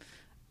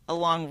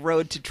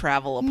road to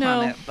travel upon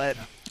No. it, but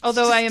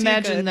Although it's I just too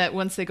imagine good. that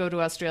once they go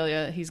to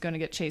Australia, he's going to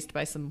get chased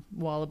by some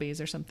wallabies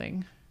or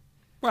something.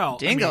 Well,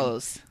 I mean,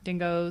 dingoes.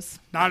 Dingoes.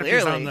 not if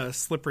he's on Clearly. the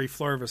slippery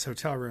floor of his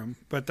hotel room,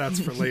 but that's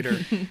for later.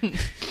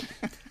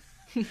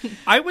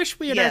 I wish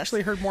we had Yes.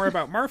 actually heard more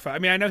about Marfa. I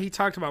mean, I know he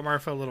talked about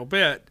Marfa a little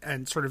bit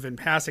and sort of in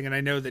passing, and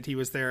I know that he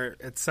was there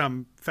at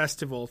some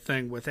festival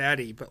thing with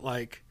Addie, but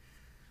like,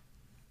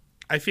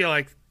 I feel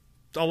like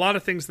a lot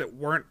of things that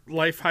weren't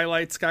life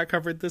highlights got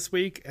covered this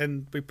week,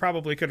 and we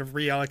probably could have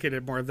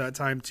reallocated more of that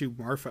time to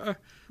Marfa,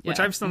 which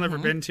Yeah. I've still never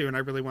been to, and I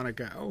really want to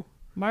go.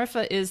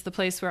 Marfa is the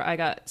place where I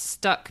got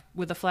stuck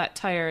with a flat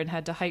tire and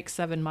had to hike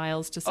 7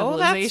 miles to Oh,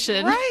 that's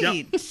civilization.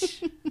 right.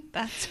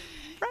 That's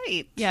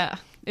right. Yeah,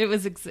 it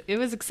was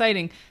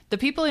exciting. The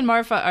people in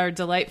Marfa are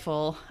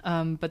delightful,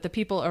 but the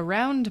people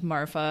around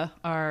Marfa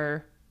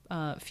are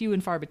few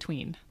and far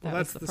between. That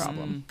was the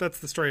problem. That's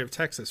the story of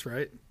Texas,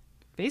 right?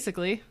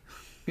 Basically.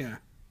 Yeah.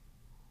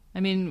 I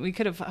mean, we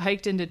could have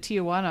hiked into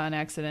Tijuana on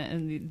accident,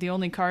 and the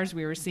only cars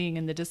we were seeing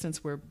in the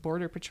distance were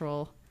Border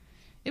Patrol.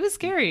 It was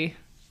scary,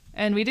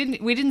 and we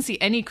didn't see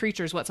any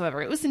creatures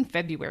whatsoever. It was in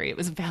February. It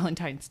was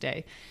Valentine's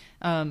Day,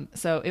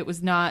 so it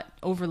was not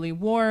overly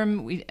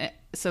warm.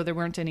 So there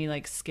weren't any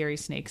like scary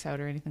snakes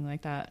out or anything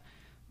like that.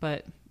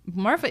 But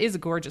Marfa is a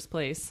gorgeous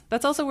place.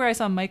 That's also where I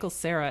saw Michael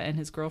Cera and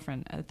his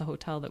girlfriend at the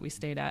hotel that we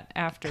stayed at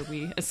after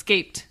we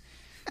escaped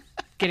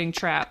getting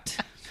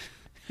trapped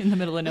in the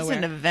middle of It was nowhere.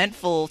 an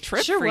eventful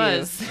trip Sure for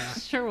was. you.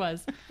 Sure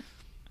was.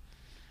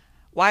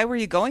 Why were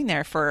you going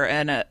there, for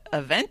an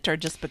event or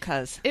just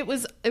because? It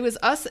was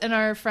us and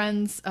our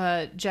friends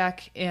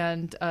Jack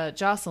and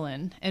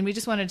Jocelyn, and we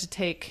just wanted to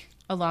take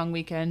a long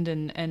weekend,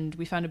 and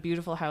we found a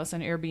beautiful house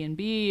on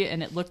Airbnb,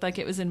 and it looked like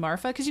it was in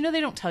Marfa, because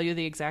they don't tell you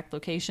the exact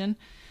location.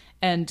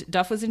 And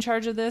Duff was in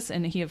charge of this,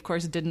 and he of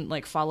course didn't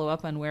like follow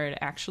up on where it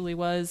actually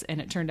was, and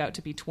it turned out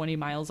to be 20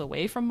 miles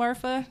away from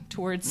Marfa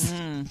towards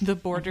the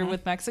border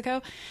with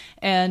Mexico.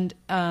 And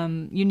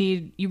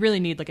you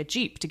really need like a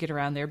Jeep to get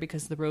around there,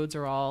 because the roads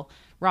are all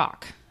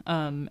rock.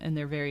 And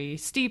they're very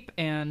steep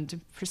and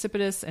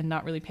precipitous and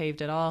not really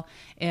paved at all.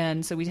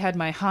 And so we had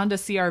my Honda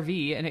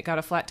CRV, and it got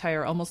a flat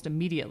tire almost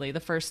immediately the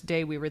first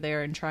day we were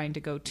there and trying to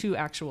go to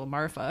actual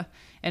Marfa.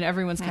 And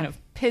everyone's kind of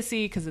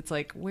pissy because it's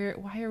like, why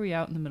are we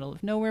out in the middle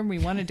of nowhere? We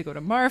wanted to go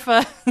to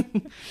Marfa.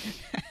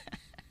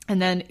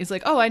 And then it's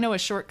like, oh, I know a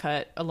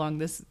shortcut along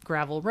this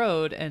gravel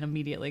road, and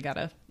immediately got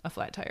a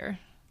flat tire.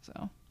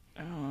 So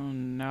Oh,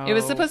 no. it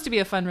was supposed to be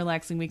a fun,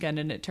 relaxing weekend,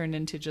 and it turned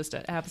into just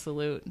an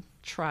absolute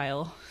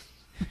trial.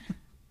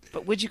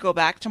 But would you go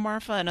back to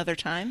Marfa another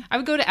time? I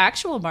would go to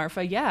actual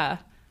Marfa, yeah.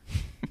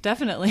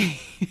 Definitely.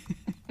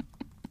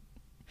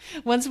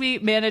 Once we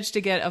managed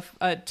to get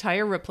a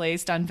tire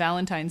replaced on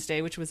Valentine's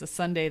Day, which was a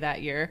Sunday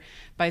that year,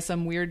 by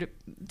some weird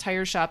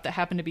tire shop that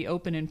happened to be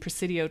open in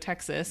Presidio,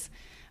 Texas,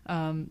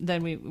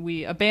 then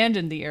we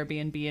abandoned the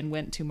Airbnb and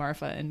went to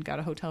Marfa and got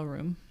a hotel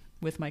room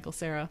with Michael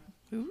Cera.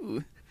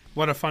 Ooh.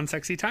 What a fun,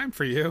 sexy time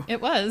for you. It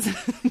was.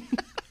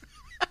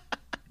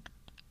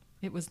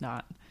 It was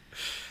not.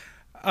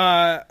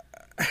 No,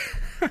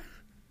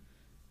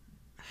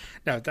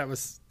 that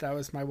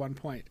was my one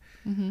point.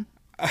 Mm-hmm.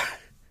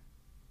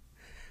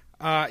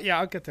 Yeah,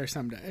 I'll get there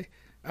someday.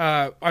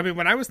 I mean,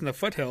 when I was in the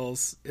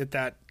foothills at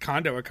that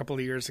condo a couple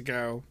of years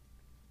ago,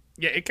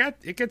 yeah,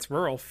 it gets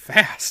rural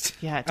fast.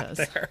 Yeah, it does.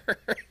 There.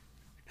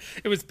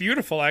 It was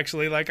beautiful,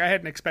 actually. Like, I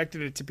hadn't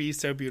expected it to be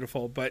so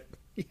beautiful, but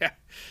yeah,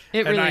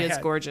 It And I really is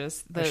had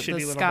gorgeous. a The shitty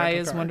little sky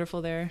rental is car.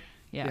 wonderful there.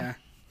 yeah.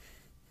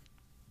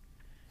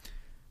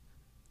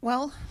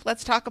 Well,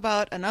 let's talk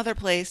about another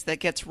place that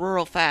gets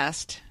rural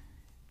fast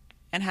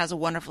and has a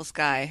wonderful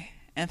sky,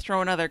 and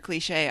throw another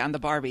cliche on the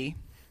Barbie.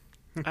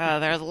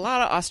 There's a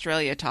lot of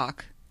Australia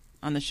talk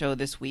on the show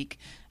this week,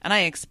 and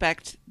I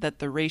expect that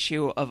the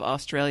ratio of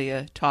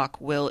Australia talk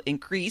will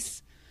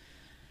increase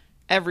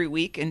every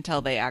week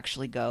until they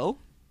actually go.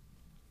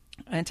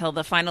 Until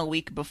the final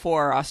week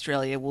before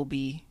Australia will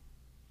be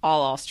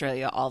all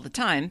Australia all the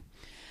time.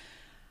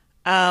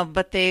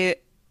 But they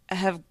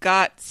have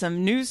got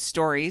some news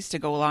stories to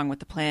go along with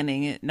the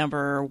planning.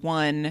 Number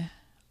one,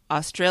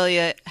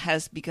 Australia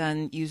has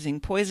begun using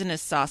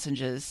poisonous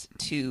sausages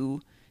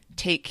to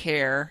take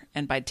care,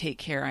 and by take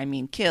care I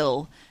mean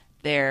kill,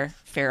 their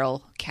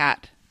feral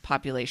cat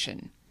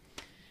population.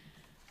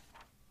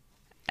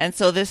 And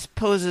so this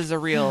poses a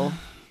real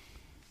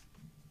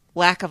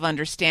lack of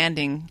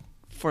understanding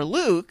for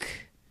Luke,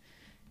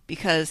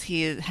 because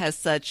he has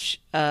such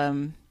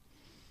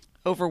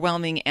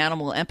overwhelming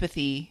animal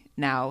empathy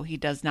now. He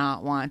does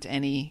not want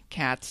any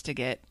cats to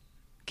get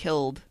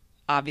killed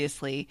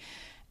obviously.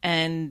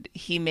 And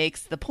he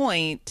makes the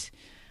point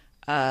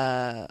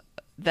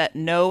that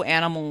no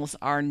animals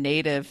are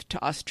native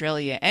to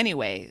Australia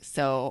anyway.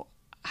 So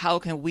how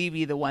can we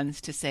be the ones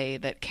to say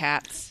that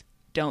cats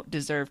don't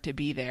deserve to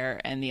be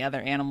there and the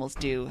other animals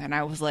do? And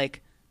I was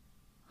like,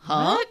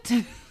 huh? What?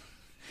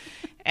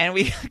 And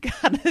we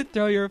got to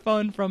throw your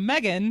phone from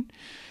Megan,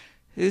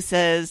 who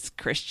says,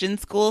 Christian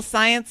school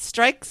science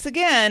strikes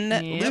again.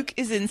 Yep. Luke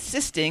is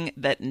insisting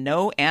that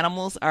no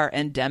animals are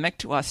endemic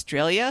to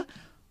Australia.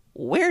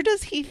 Where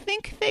does he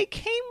think they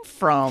came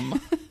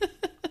from?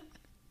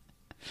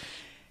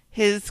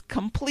 His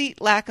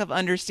complete lack of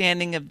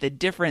understanding of the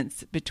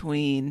difference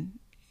between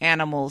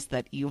animals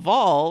that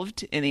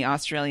evolved in the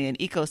Australian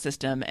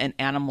ecosystem and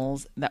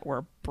animals that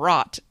were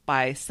brought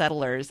by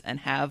settlers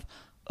and have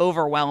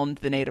overwhelmed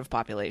the native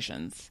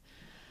populations.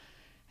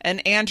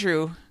 And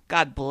Andrew,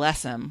 God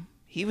bless him,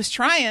 he was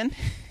trying.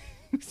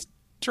 He was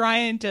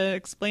trying to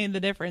explain the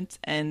difference,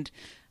 and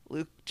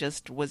Luke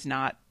just was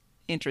not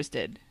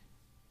interested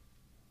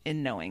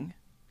in knowing.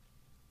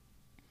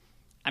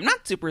 I'm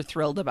not super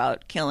thrilled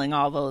about killing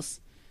all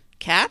those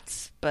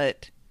cats,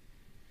 but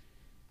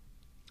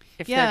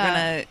if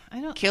they're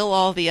gonna kill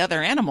all the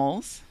other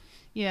animals.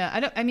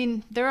 Yeah, I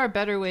mean, there are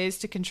better ways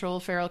to control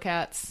feral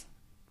cats,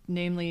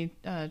 namely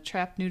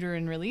trap, neuter,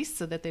 and release,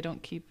 so that they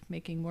don't keep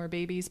making more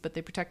babies, but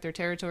they protect their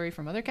territory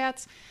from other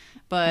cats.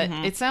 But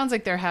it sounds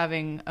like they're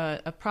having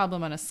a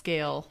problem on a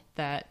scale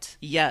that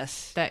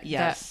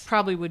that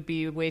probably would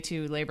be way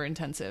too labor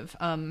intensive.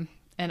 And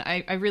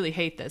I really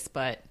hate this,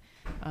 but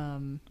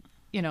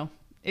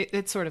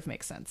it sort of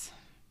makes sense.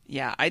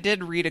 Yeah, I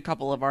did read a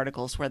couple of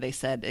articles where they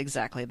said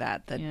exactly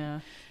that.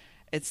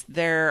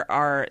 There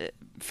are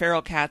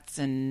feral cats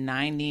in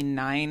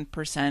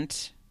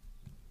 99%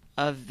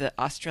 of the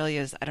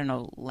Australia's,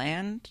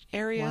 land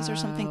areas or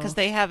something, because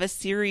they have a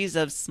series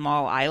of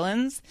small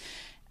islands,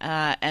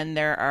 and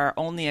there are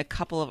only a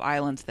couple of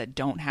islands that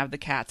don't have the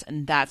cats,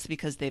 and that's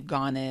because they've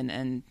gone in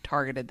and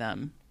targeted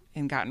them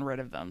and gotten rid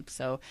of them.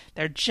 So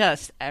they're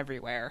just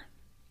everywhere.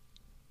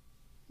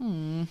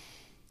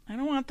 I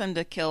don't want them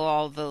to kill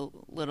all the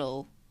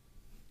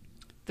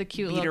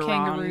cute little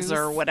kangaroos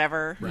or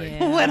whatever,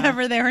 Yeah.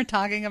 whatever they were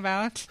talking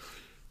about.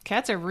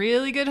 Cats are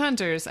really good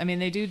hunters. I mean,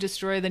 they do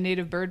destroy the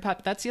native bird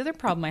pop. That's the other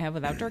problem I have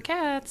with outdoor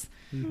cats.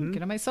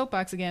 Get on my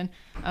soapbox again.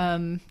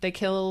 They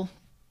kill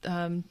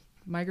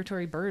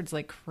migratory birds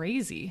like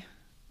crazy.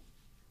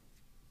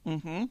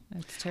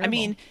 It's terrible. I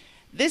mean,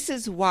 this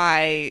is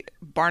why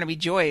Barnaby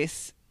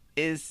Joyce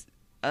is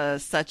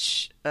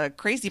such a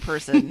crazy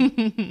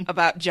person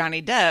about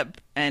Johnny Depp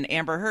and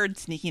Amber Heard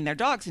sneaking their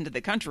dogs into the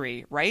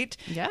country, right?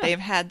 Yeah. They've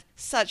had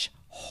such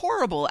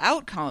horrible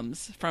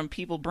outcomes from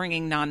people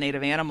bringing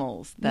non-native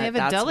animals they have a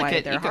that's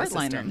delicate why they're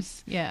ecosystem.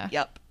 hardliners. Yeah.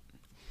 Yep.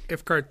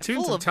 If cartoons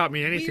Full have of taught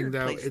me anything, weird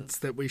though, places. it's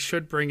that we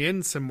should bring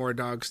in some more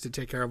dogs to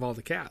take care of all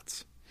the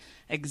cats.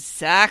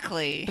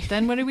 Exactly. But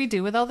then what do we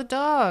do with all the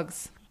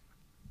dogs?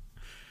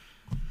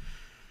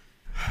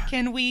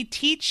 Can we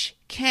teach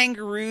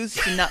kangaroos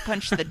to nut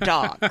punch the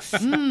dogs?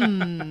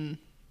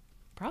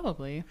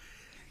 Probably.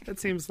 That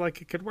seems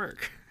like it could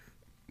work.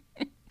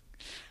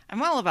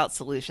 I'm all about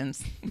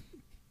solutions.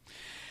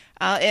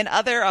 In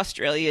other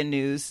Australian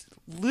news,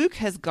 Luke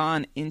has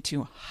gone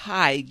into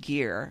high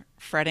gear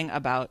fretting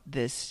about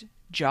this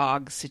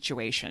jog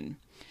situation.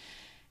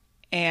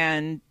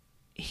 And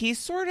he's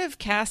sort of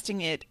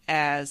casting it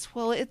as,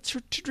 well, it's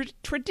a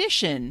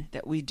tradition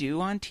that we do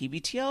on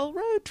TBTL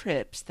road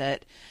trips,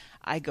 that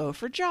I go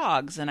for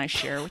jogs and I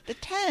share with the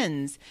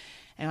tens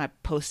and I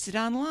post it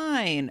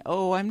online.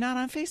 Oh, I'm not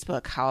on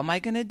Facebook. How am I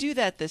going to do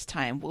that this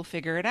time? We'll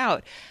figure it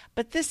out.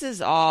 But this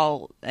is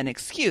all an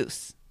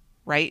excuse,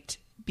 right?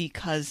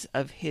 Because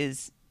of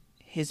his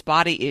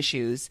body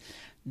issues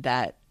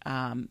that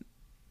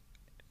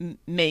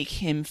make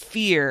him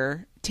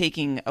fear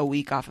taking a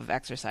week off of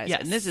exercise.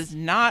 Yes. And this is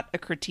not a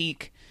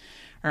critique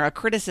or a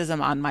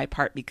criticism on my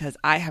part, because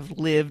I have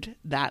lived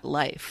that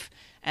life.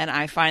 And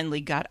I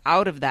finally got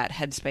out of that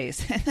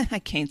headspace and I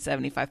gained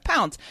 75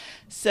 pounds.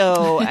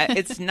 So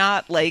it's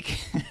not like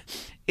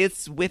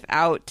it's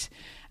without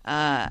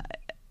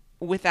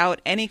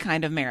any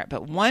kind of merit.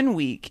 But 1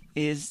 week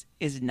is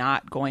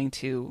not going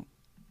to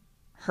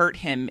hurt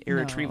him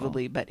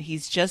irretrievably, but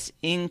he's just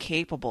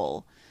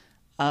incapable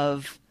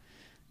of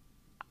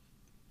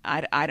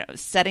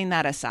setting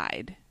that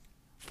aside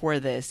for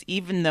this,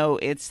 even though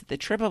it's the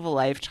trip of a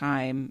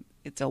lifetime.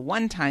 It's a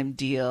one-time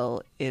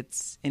deal.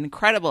 It's an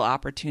incredible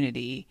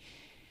opportunity.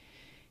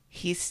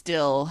 He's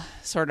still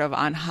sort of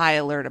on high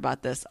alert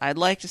about this. I'd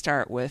like to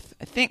start with,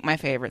 I think, my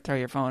favorite Throw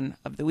Your Phone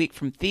of the week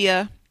from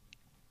Thea,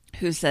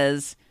 who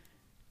says,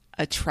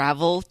 a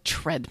travel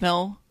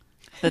treadmill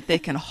that they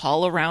can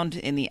haul around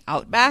in the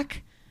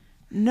outback?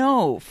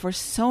 No, for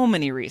so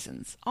many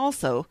reasons.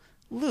 Also,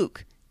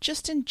 Luke,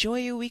 just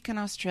enjoy a week in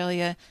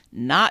Australia,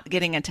 not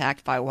getting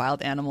attacked by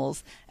wild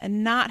animals,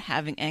 and not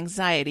having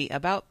anxiety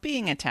about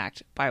being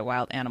attacked by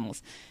wild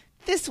animals.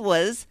 This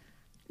was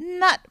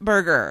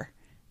Nutburger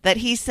that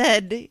he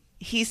said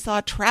he saw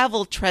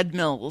travel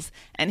treadmills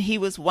and he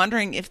was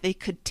wondering if they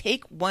could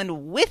take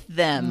one with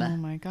them. Oh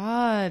my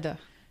God.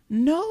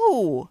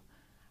 No.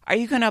 Are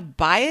you going to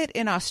buy it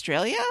in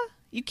Australia?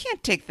 You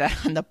can't take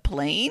that on the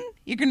plane.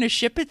 You're going to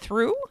ship it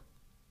through?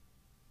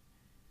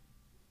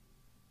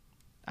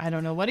 I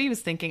don't know what he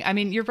was thinking. I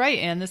mean, you're right,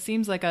 Anne. This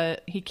seems like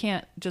he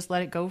can't just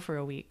let it go for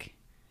a week.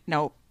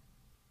 No.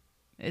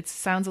 It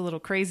sounds a little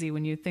crazy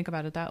when you think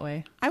about it that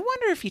way. I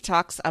wonder if he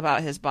talks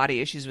about his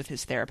body issues with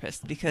his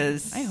therapist,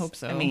 because I hope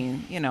so. I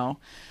mean,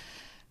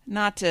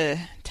 not to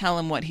tell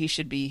him what he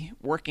should be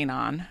working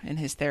on in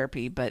his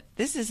therapy, but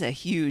this is a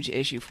huge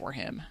issue for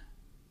him.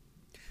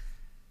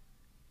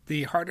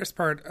 The hardest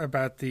part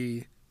about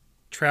the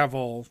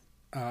travel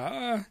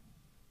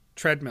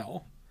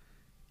treadmill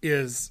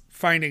is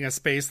finding a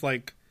space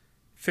like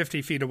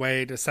 50 feet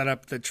away to set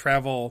up the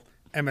travel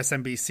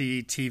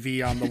MSNBC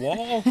TV on the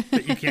wall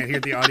that you can't hear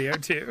the audio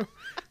to.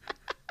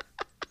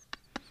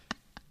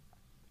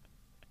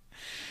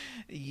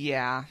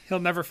 Yeah. He'll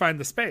never find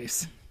the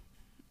space.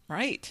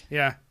 Right.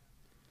 Yeah.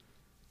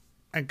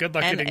 And good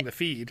luck getting the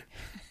feed.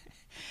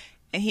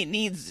 And he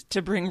needs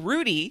to bring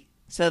Rudy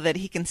so that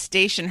he can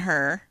station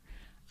her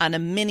on a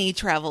mini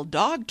travel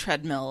dog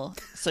treadmill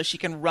so she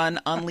can run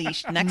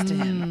unleashed next to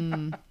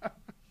him.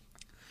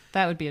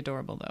 That would be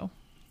adorable, though.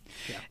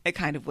 Yeah. It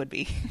kind of would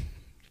be.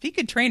 If he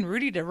could train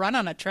Rudy to run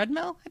on a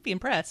treadmill, I'd be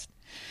impressed.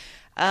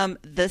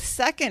 The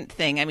second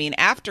thing, I mean,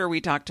 after we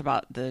talked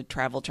about the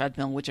travel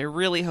treadmill, which I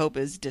really hope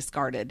is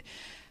discarded,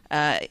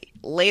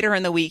 later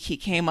in the week he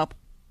came up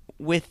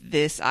with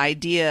this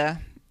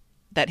idea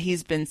that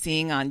he's been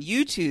seeing on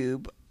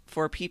YouTube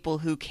for people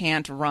who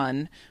can't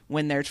run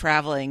when they're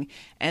traveling.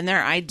 And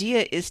their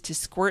idea is to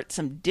squirt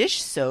some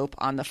dish soap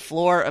on the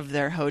floor of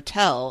their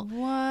hotel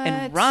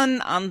and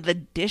run on the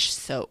dish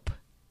soap.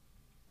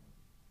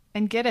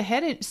 And get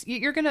ahead.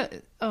 You're going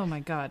to... Oh, my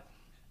God.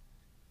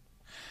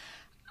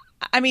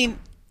 I mean,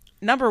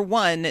 number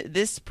one,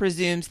 this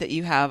presumes that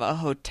you have a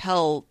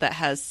hotel that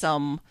has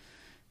some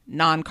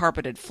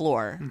non-carpeted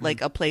floor, like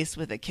a place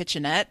with a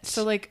kitchenette.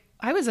 So, like,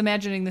 I was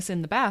imagining this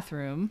in the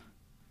bathroom.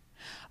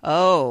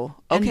 Oh,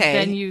 okay.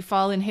 And then you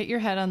fall and hit your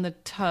head on the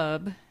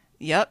tub.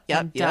 Yep.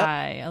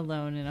 Die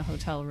alone in a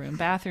hotel room.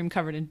 Bathroom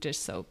covered in dish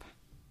soap.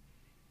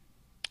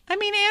 I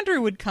mean, Andrew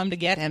would come to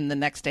get him the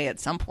next day at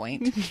some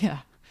point. Yeah.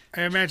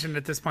 I imagine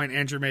at this point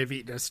Andrew may have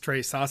eaten a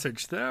stray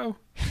sausage, though.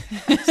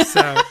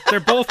 So they're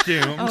both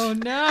doomed. Oh,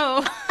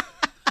 no.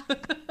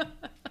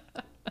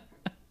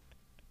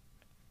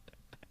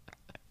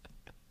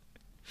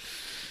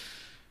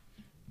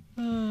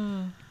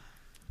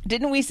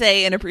 Didn't we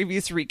say in a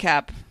previous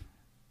recap,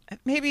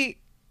 maybe,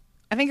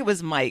 I think it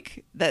was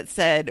Mike that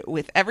said,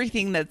 with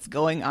everything that's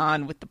going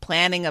on with the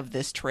planning of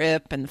this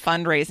trip and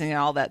fundraising and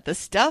all that, the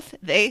stuff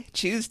they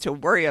choose to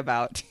worry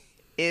about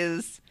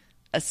is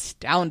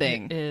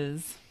astounding. It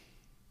is.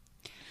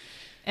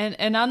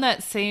 And on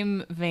that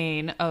same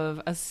vein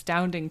of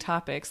astounding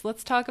topics,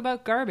 let's talk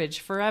about garbage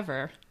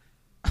forever.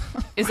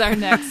 Is our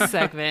next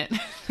segment.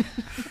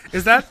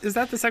 Is that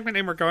the segment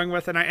name we're going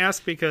with? And I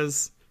ask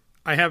because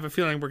I have a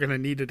feeling we're going to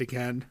need it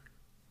again.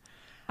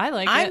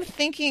 I'm I'm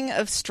thinking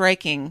of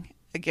striking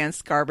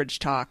against garbage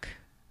talk.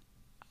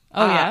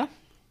 Oh, yeah?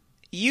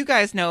 You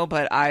guys know,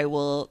 but I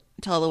will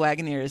tell the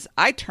Wagoneers,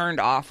 I turned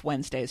off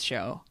Wednesday's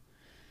show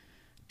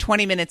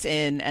 20 minutes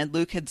in, and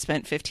Luke had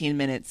spent 15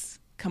 minutes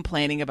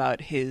complaining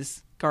about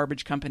his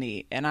garbage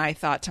company. And I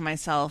thought to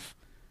myself,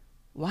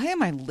 why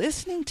am I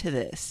listening to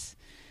this?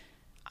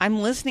 I'm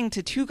listening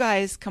to two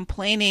guys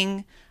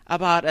complaining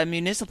about a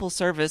municipal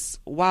service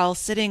while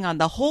sitting on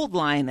the hold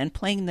line and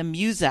playing the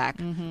music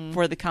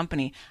for the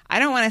company. I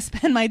don't want to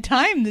spend my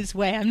time this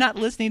way. I'm not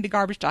listening to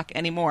garbage talk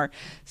anymore.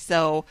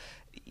 So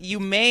you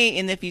may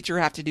in the future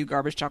have to do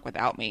garbage talk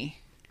without me.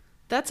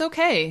 That's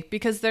okay,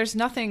 because there's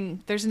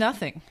nothing.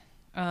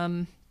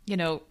 Andrew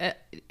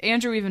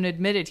even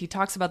admitted he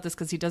talks about this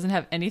because he doesn't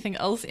have anything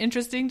else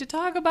interesting to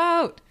talk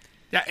about.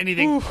 Yeah,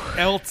 anything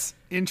else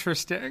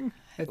interesting?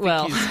 I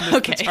think he's missed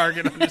okay. the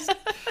target on his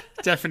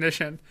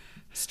definition.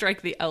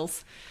 Strike the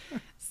else.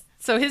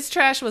 So his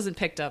trash wasn't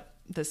picked up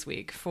this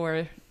week.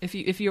 For if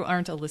you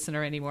aren't a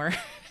listener anymore,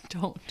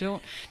 don't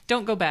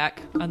go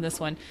back on this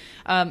one.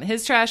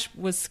 His trash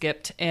was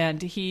skipped,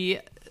 and he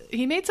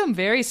made some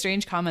very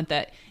strange comment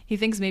that he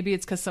thinks maybe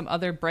it's because some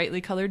other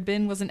brightly colored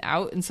bin wasn't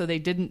out, and so they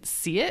didn't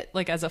see it,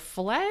 like as a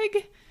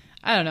flag.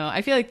 I don't know.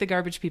 I feel like the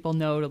garbage people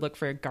know to look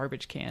for a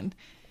garbage can.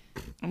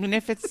 I mean,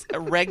 if it's a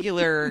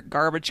regular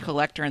garbage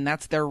collector and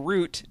that's their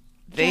route,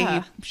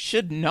 they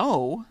should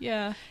know.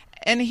 Yeah.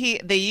 And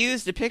they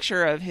used a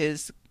picture of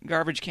his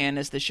garbage can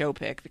as the show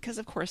pic, because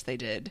of course they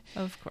did.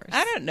 Of course.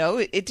 I don't know.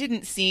 It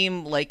didn't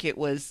seem like it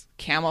was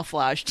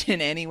camouflaged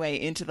in any way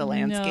into the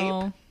landscape.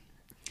 No.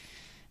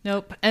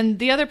 Nope. And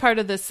the other part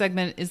of this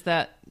segment is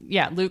that,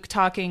 Luke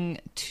talking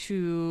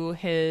to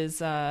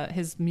his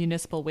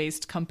municipal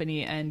waste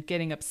company and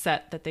getting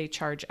upset that they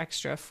charge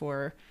extra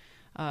for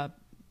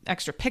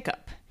extra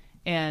pickup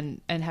and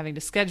having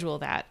to schedule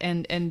that.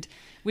 And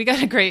we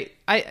got a great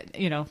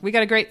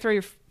throw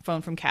your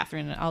phone from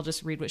Catherine, and I'll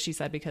just read what she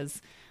said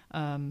because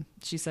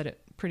She said it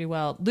pretty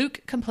well.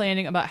 Luke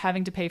complaining about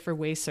having to pay for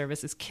waste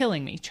service is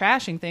killing me.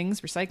 Trashing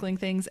things, recycling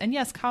things, and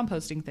yes,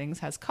 composting things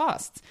has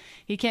costs.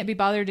 He can't be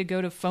bothered to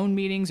go to phone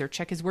meetings or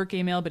check his work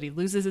email, but he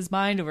loses his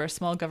mind over a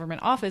small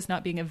government office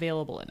not being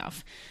available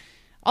enough.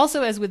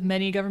 Also, as with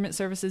many government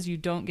services, you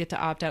don't get to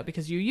opt out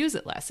because you use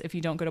it less. If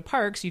you don't go to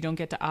parks, you don't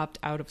get to opt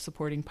out of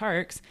supporting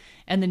parks.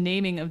 And the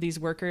naming of these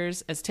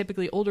workers as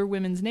typically older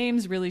women's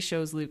names really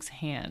shows Luke's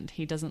hand.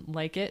 He doesn't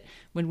like it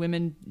when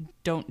women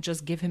don't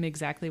just give him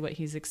exactly what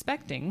he's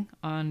expecting.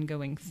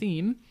 Ongoing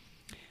theme.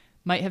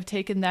 Might have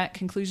taken that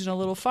conclusion a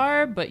little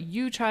far, but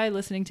you try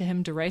listening to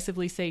him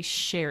derisively say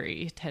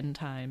Sherry 10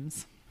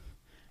 times.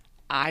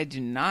 I do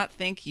not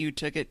think you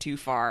took it too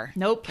far.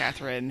 Nope.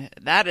 Catherine.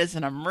 That is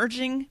an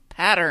emerging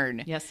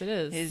pattern. Yes, it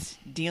is. Is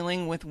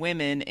dealing with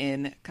women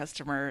in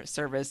customer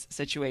service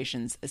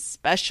situations,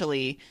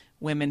 especially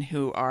women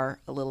who are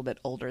a little bit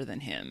older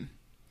than him.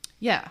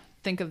 Yeah.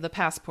 Think of the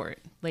passport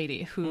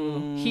lady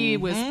who he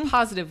was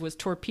positive was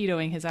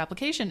torpedoing his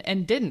application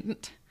and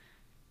didn't.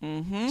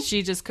 Mm-hmm.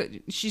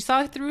 She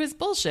saw through his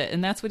bullshit,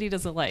 and that's what he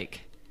doesn't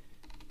like.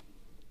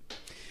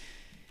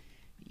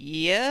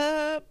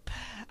 Yep.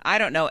 I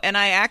don't know. And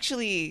I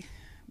actually,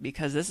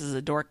 because this is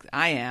a dork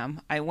I am,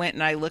 I went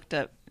and I looked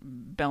up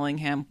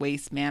Bellingham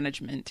Waste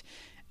Management,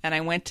 and I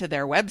went to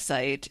their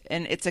website,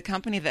 and it's a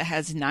company that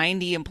has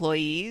 90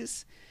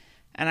 employees.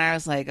 And I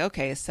was like,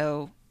 okay,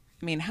 so,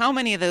 I mean, how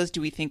many of those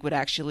do we think would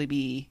actually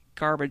be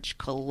garbage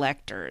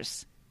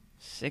collectors?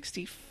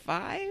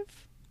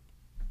 65?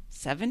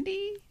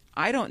 70?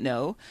 I don't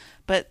know.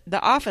 But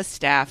the office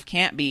staff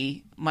can't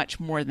be much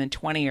more than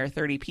 20 or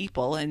 30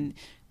 people, and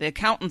the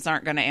accountants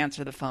aren't going to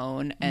answer the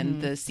phone,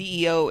 and the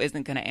CEO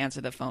isn't going to answer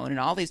the phone, and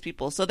all these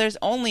people. So there's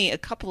only a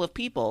couple of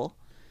people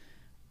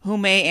who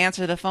may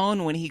answer the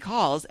phone when he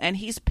calls, and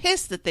he's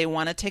pissed that they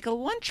want to take a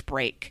lunch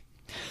break.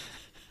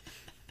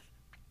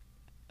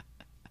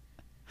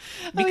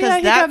 Because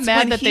he got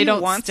mad that they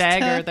don't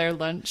stagger their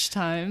lunch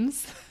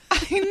times.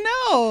 I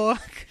know.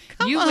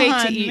 You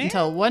wait to eat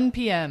until 1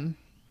 p.m.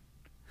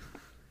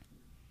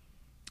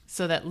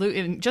 so that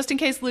Luke, just in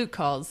case Luke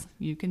calls,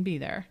 you can be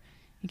there.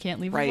 You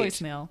can't leave a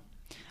voicemail.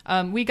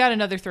 We got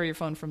another throw your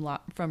phone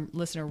from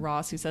listener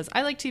Ross, who says,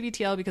 I like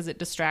TBTL because it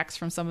distracts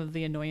from some of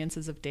the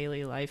annoyances of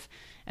daily life.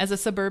 As a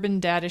suburban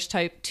daddish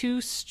type,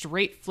 2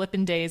 straight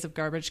flippin' days of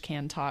garbage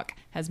can talk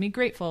has me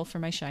grateful for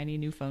my shiny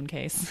new phone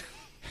case.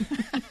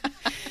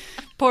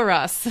 Poor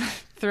Ross,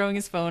 throwing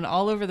his phone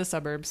all over the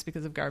suburbs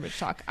because of garbage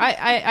talk. I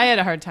had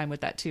a hard time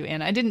with that too,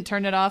 and I didn't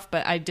turn it off,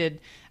 but I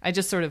did. I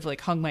just sort of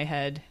like hung my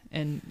head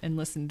and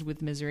listened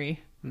with misery.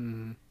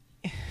 Mm.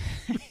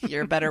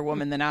 You're a better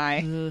woman than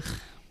I. Ugh.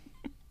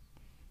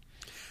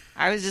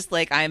 I was just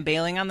like, I'm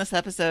bailing on this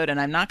episode and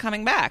I'm not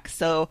coming back.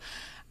 So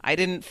I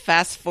didn't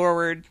fast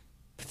forward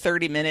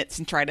 30 minutes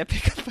and try to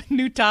pick up a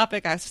new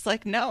topic. I was just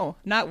like, no,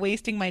 not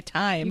wasting my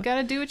time. You got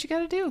to do what you got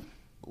to do.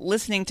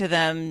 Listening to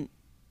them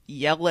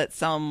yell at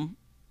some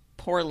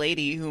poor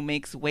lady who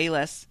makes way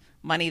less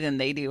money than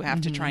they do,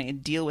 have to try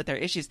and deal with their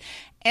issues.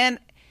 And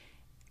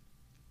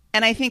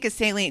I think a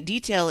salient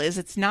detail is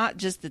it's not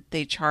just that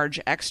they charge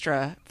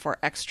extra for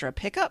extra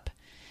pickup.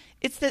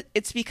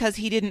 It's because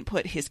he didn't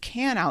put his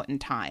can out in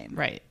time.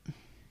 Right.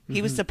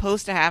 He was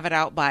supposed to have it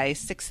out by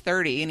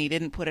 6:30 and he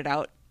didn't put it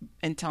out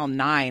until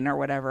 9 or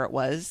whatever it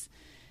was.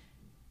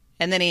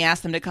 And then he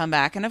asked them to come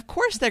back. And of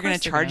course they're going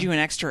to charge you an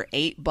extra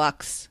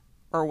 $8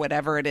 or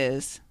whatever it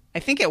is. I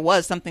think it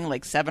was something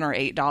like $7 or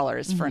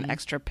 $8 for an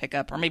extra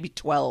pickup, or maybe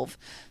 $12.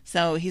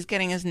 So he's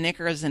getting his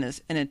knickers in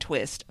a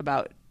twist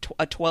about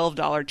a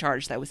 $12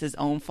 charge that was his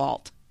own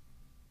fault.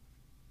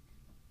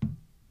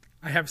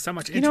 I have so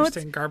much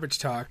interesting garbage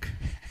talk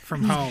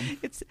from home.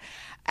 It's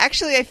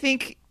actually, I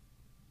think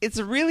it's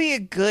really a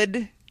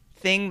good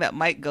thing that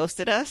Mike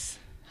ghosted us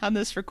on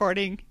this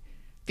recording,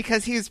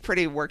 because he was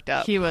pretty worked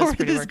up. He was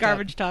pretty worked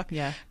garbage up. talk.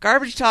 Yeah.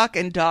 Garbage talk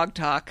and dog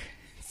talk.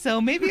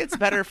 So maybe it's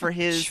better for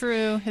his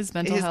his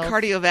mental health,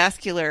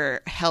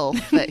 cardiovascular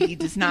health, that he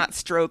does not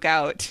stroke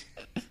out.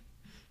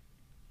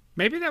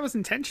 Maybe that was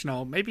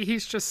intentional. Maybe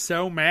he's just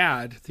so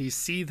mad, he's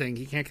seething,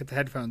 he can't get the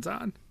headphones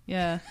on.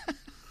 Yeah.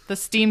 The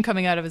steam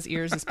coming out of his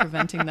ears is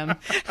preventing them.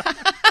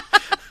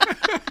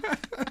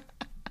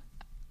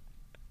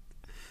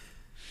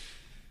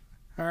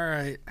 All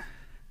right.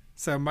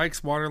 So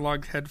Mike's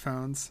waterlogged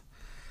headphones.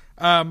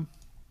 We have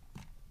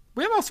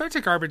all sorts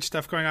of garbage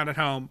stuff going on at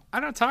home.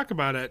 I don't talk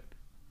about it.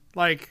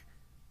 Like,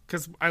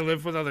 because I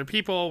live with other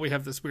people. We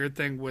have this weird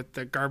thing with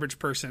the garbage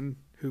person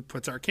who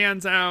puts our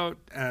cans out,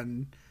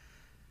 and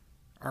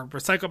our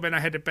recycle bin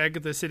I had to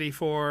beg the city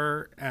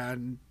for,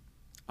 and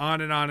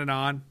on and on and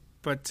on.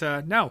 But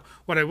no,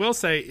 what I will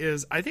say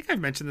is, I think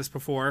I've mentioned this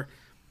before,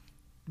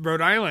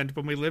 Rhode Island,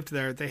 when we lived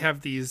there, they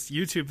have these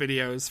YouTube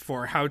videos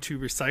for how to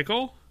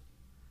recycle,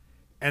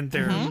 and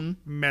they're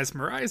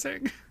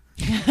mesmerizing.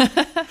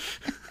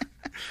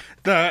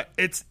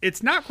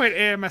 It's not quite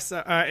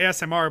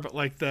ASMR, but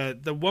like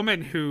the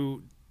woman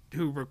who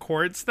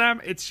records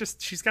them, it's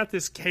just, she's got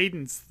this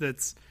cadence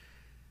that's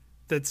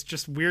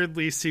just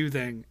weirdly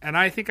soothing, and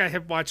I think I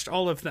have watched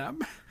all of them.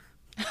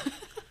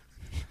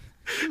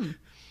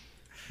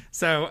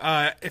 So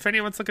if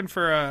anyone's looking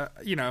for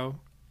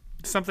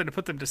something to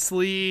put them to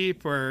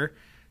sleep or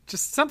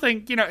just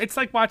something, it's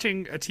like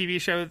watching a TV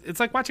show. It's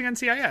like watching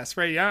NCIS,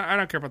 right? I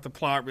don't care about the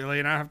plot really,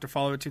 and I don't have to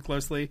follow it too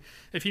closely.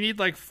 If you need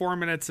like 4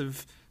 minutes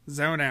of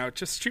zone out,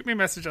 just shoot me a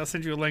message. I'll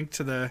send you a link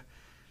to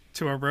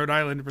a Rhode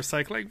Island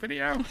recycling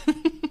video.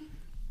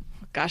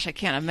 Gosh, I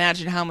can't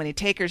imagine how many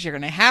takers you're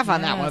going to have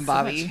on that one,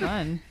 Bobby. So much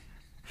fun.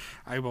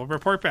 I will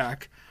report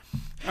back.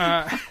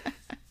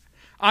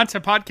 On to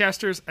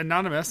Podcasters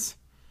Anonymous.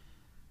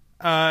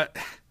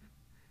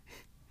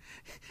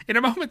 In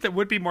a moment that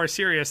would be more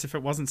serious if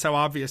it wasn't so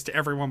obvious to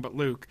everyone but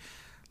Luke,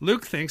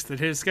 Luke thinks that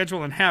his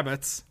schedule and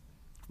habits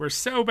were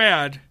so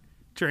bad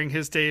during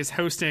his days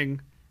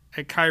hosting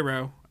at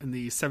Cairo in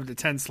the 7 to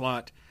 10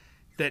 slot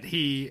that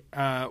he,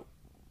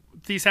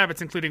 these habits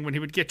including when he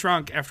would get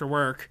drunk after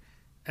work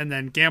and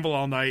then gamble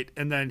all night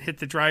and then hit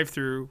the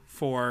drive-thru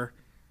for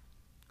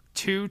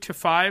 2 to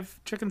 5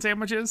 chicken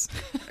sandwiches,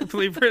 I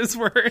believe were his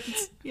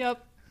words.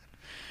 Yep.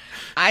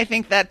 I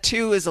think that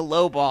 2 is a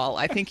low ball.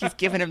 I think he's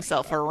given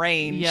himself a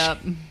range. Yep.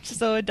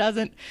 So he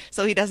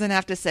doesn't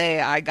have to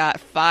say I got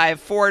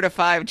 4 to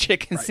 5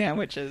 chicken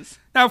sandwiches.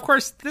 Now, of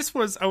course, this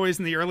was always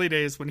in the early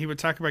days when he would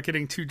talk about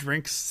getting 2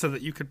 drinks so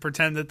that you could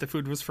pretend that the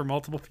food was for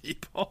multiple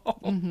people.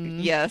 Mm-hmm.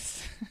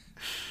 Yes.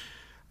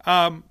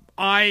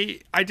 I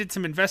did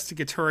some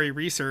investigatory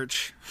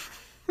research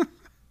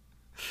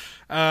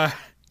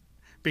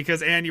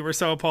because, Anne, you were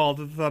so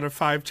appalled at the thought of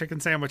 5 chicken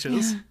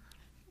sandwiches.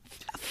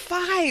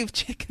 5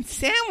 chicken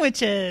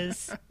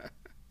sandwiches.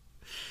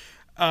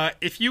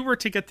 If you were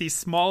to get the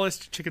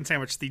smallest chicken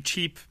sandwich, the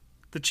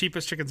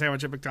cheapest chicken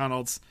sandwich at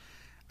McDonald's,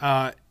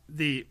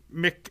 the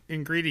Mc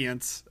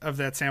ingredients of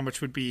that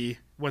sandwich would be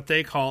what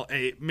they call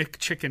a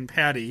McChicken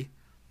patty,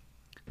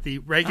 the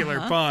regular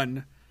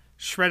bun,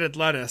 shredded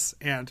lettuce,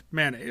 and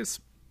mayonnaise.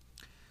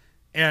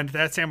 And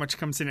that sandwich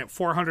comes in at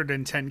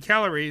 410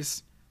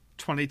 calories,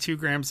 22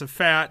 grams of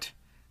fat,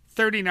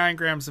 39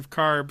 grams of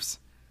carbs,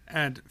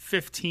 and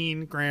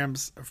 15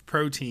 grams of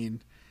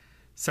protein.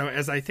 So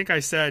as I think I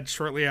said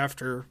shortly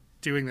after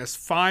doing this,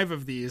 5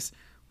 of these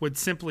would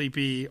simply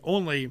be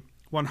only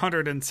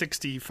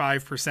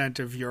 165%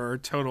 of your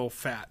total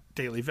fat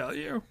daily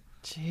value.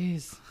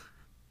 Jeez.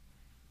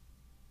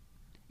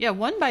 Yeah,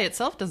 one by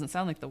itself doesn't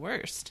sound like the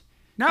worst.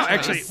 No,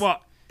 actually,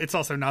 well, it's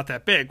also not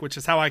that big, which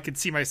is how I could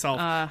see myself.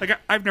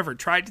 I've never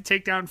tried to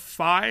take down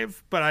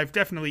 5, but I've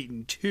definitely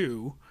eaten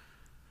 2.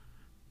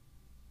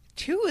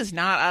 2 is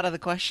not out of the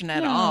question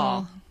at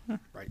all.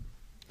 Right.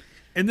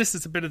 And this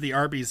is a bit of the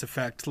Arby's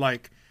effect.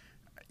 Like,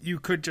 you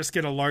could just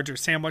get a larger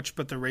sandwich,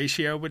 but the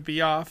ratio would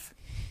be off.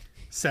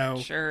 So,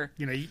 sure.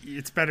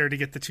 It's better to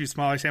get the 2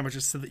 smaller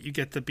sandwiches so that you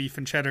get the beef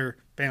and cheddar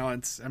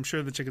balance. I'm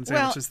sure the chicken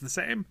sandwich is the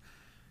same.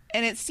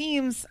 And it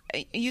seems,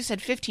 you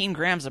said 15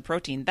 grams of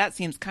protein. That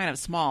seems kind of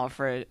small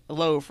for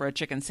a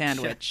chicken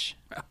sandwich.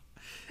 Yeah.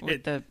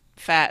 With the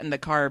fat and the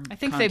carb I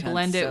think they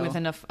blend it with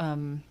enough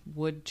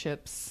wood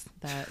chips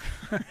that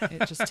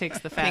it just takes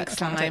the fat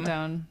content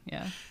down.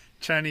 Yeah.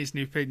 Chinese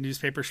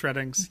newspaper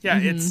shreddings. Yeah,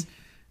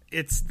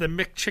 it's the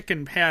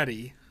McChicken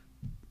patty.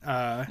 It's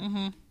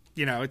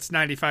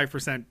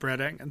 95%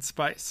 breading and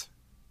spice.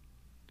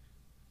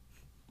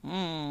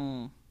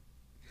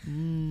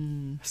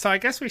 So I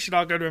guess we should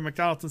all go to a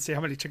McDonald's and see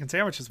how many chicken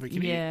sandwiches we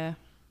can eat. Yeah.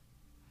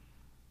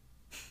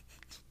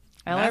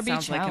 That LRB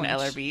sounds challenge. like an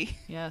LRB.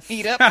 Yes.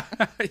 Eat up.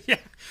 Yeah.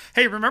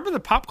 Hey, remember the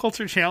pop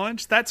culture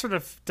challenge? That sort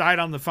of died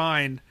on the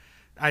vine.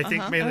 I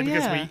think mainly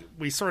because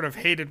we sort of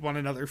hated one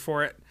another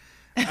for it.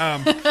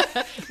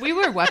 We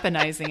were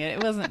weaponizing it.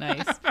 It wasn't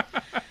nice.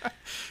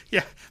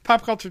 Yeah.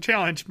 Pop culture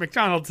challenge,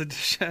 McDonald's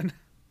edition.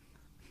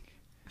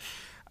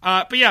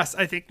 But yes,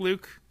 I think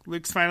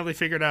Luke's finally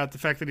figured out the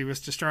fact that he was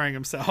destroying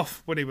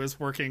himself when he was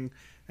working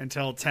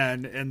until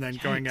 10 and then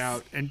going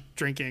out and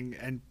drinking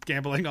and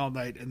gambling all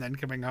night and then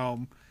coming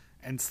home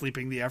and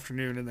sleeping the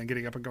afternoon and then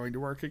getting up and going to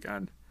work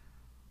again.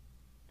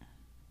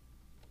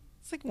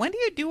 It's like, when do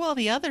you do all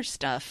the other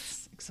stuff?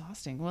 It's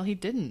exhausting. Well, he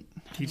didn't.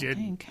 He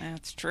didn't.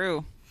 That's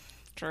true.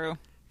 True.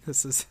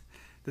 This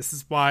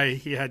is why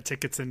he had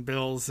tickets and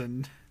bills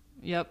and...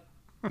 Yep.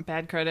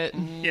 Bad credit.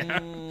 Yeah.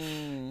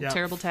 Yep.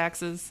 Terrible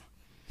taxes.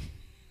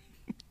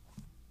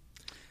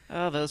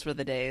 Oh, those were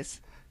the days.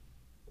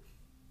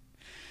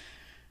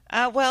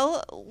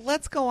 Well,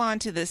 let's go on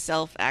to the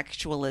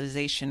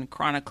Self-Actualization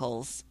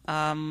Chronicles.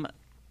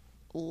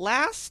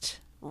 Last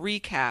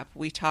recap,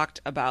 we talked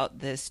about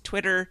this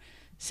Twitter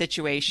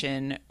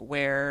situation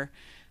where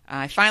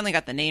I finally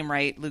got the name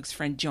right. Luke's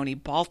friend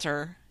Joni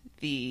Balter,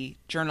 the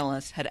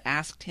journalist, had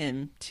asked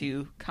him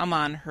to come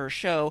on her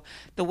show.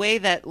 The way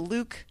that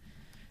Luke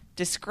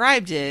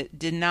described it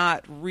did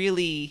not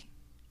really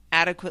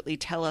adequately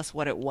tell us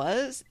what it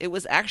was. It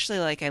was actually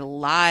like a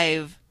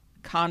live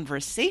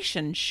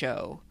conversation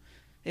show.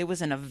 It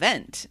was an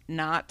event,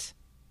 not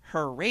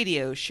her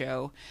radio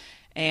show.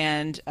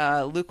 And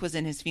Luke was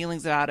in his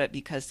feelings about it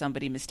because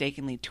somebody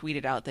mistakenly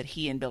tweeted out that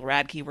he and Bill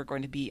Radke were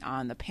going to be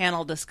on the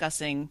panel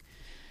discussing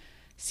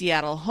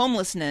Seattle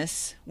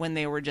homelessness when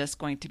they were just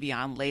going to be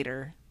on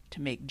later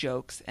to make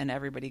jokes, and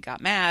everybody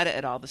got mad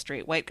at all the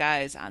straight white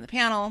guys on the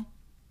panel.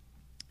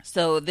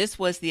 So this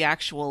was the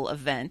actual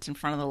event in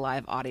front of the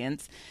live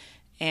audience,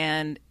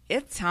 and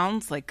it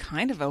sounds like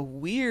kind of a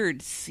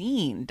weird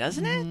scene,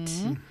 doesn't it?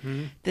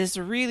 Mm-hmm. This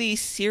really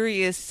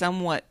serious,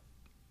 somewhat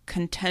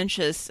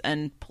contentious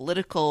and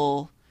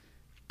political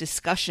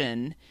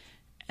discussion,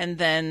 and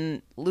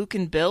then Luke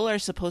and Bill are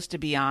supposed to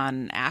be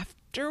on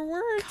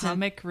afterwards,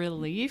 Comic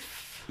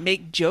relief.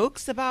 make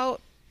jokes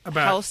about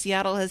how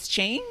Seattle has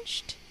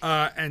changed.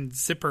 And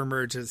zipper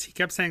merges. He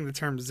kept saying the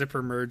term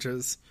zipper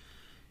merges.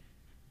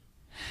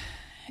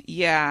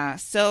 Yeah,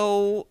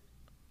 so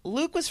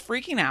Luke was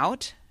freaking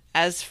out,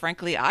 as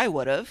frankly I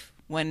would have,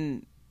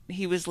 when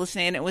he was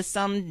listening. It was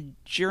some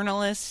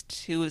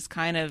journalist who was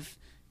kind of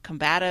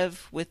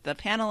combative with the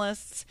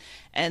panelists,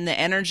 and the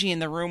energy in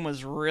the room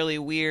was really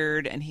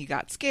weird, and he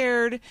got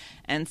scared.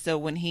 And so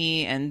when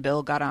he and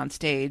Bill got on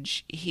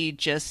stage, he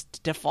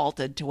just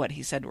defaulted to what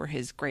he said were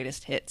his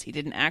greatest hits. He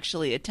didn't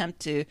actually attempt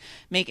to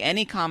make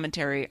any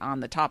commentary on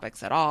the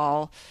topics at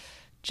all,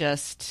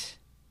 just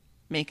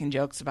making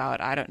jokes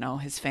about, I don't know,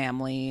 his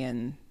family.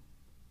 And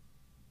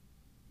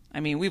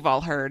I mean, we've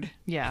all heard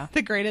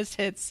the greatest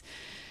hits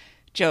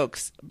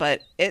jokes,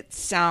 but it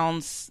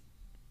sounds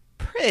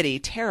pretty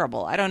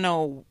terrible. I don't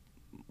know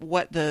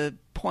what the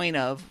point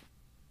of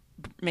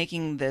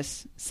making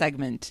this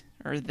segment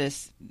or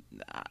this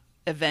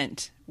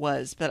event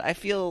was, but I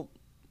feel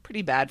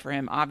pretty bad for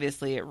him.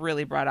 Obviously, it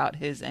really brought out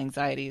his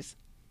anxieties.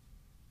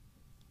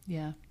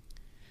 Yeah.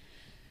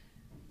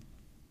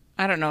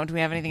 I don't know. Do we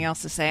have anything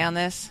else to say on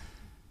this?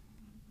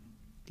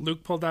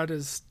 Luke pulled out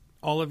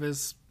all of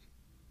his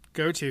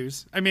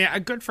go-tos. I mean,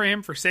 good for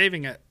him for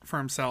saving it for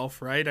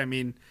himself, right? I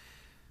mean,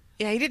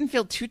 yeah, he didn't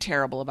feel too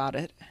terrible about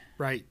it.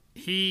 Right.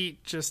 He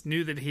just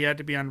knew that he had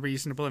to be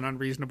unreasonable in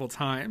unreasonable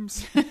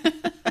times.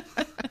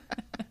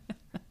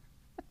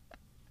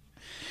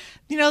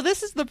 You know,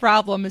 this is the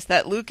problem, is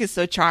that Luke is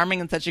so charming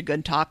and such a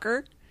good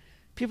talker.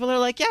 People are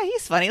like, yeah,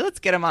 he's funny. Let's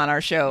get him on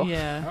our show.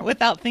 Yeah.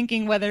 Without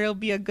thinking whether he'll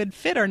be a good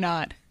fit or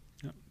not.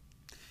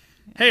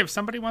 Hey, if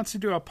somebody wants to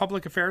do a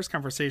public affairs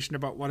conversation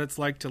about what it's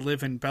like to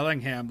live in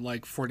Bellingham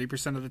like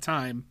 40% of the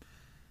time,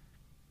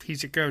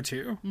 he's a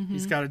go-to. Mm-hmm.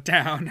 He's got it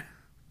down.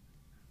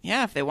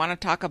 Yeah, if they want to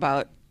talk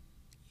about,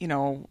 you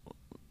know,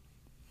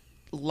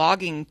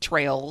 logging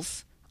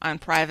trails on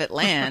private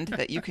land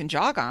that you can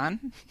jog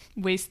on.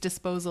 Waste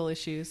disposal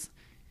issues.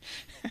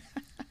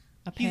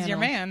 He's your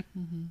man.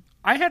 Mm-hmm.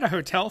 I had a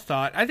hotel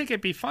thought. I think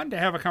it'd be fun to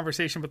have a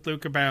conversation with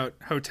Luke about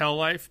hotel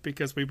life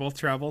because we both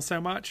travel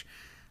so much.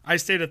 I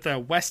stayed at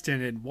the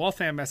Westin in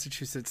Waltham,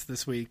 Massachusetts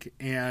this week,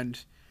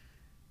 and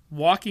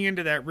walking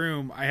into that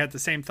room, I had the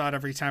same thought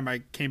every time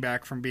I came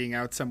back from being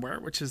out somewhere,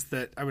 which is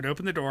that I would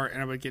open the door and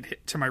I would get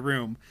hit to my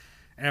room,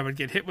 and I would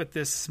get hit with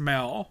this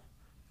smell,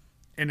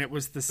 and it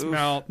was the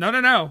smell... Oof.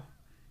 No,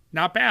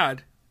 not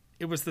bad.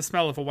 It was the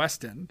smell of a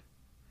Westin.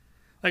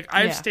 Like,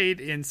 I've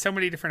stayed in so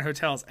many different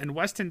hotels, and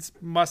Westins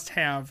must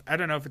have... I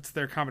don't know if it's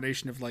their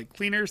combination of, like,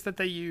 cleaners that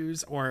they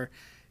use, or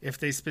if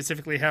they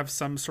specifically have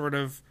some sort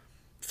of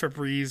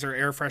Febreze or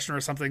air freshener or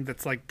something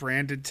that's like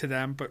branded to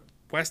them, but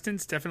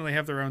Westins definitely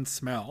have their own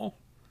smell.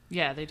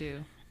 Yeah, they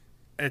do.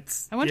 I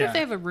wonder if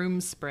they have a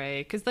room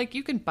spray, because like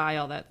you can buy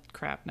all that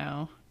crap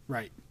now.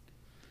 Right.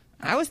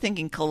 I was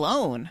thinking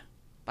cologne.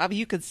 Bobby,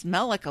 you could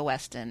smell like a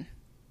Westin.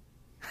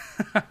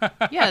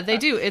 Yeah, they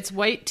do. It's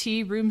white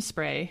tea room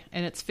spray,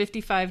 and it's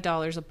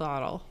 $55 a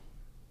bottle.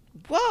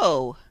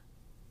 Whoa.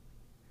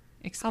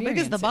 Experience. How big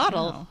is the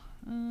bottle?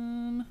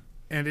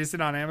 And is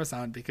it on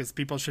Amazon? Because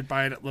people should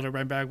buy it at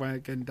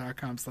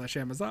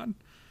littleredbagwagon.com/Amazon.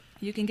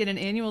 You can get an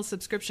annual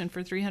subscription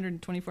for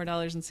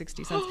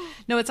 $324.60.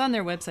 No, it's on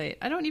their website.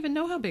 I don't even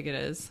know how big it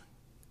is.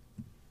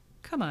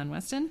 Come on,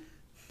 Weston.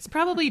 It's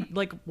probably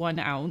like 1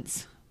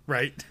 ounce.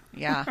 Right.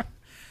 Yeah.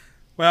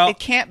 Well, it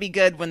can't be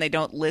good when they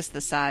don't list the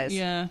size.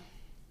 Yeah.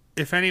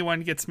 If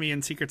anyone gets me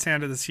in Secret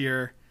Santa this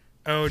year,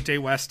 Day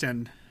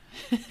Weston.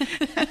 Did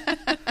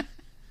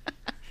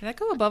that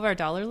go above our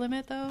dollar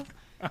limit, though?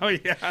 Oh,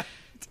 yeah.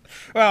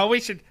 Well, we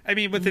should, I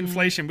mean, with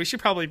inflation, we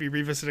should probably be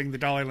revisiting the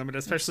dollar limit,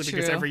 especially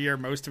because every year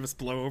most of us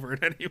blow over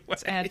it anyway.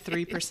 Let's add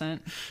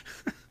 3%.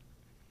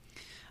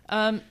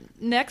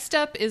 Next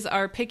up is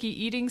our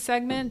picky eating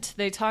segment.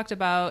 They talked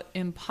about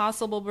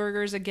Impossible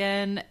Burgers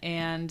again,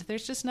 and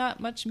there's just not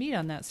much meat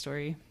on that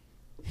story.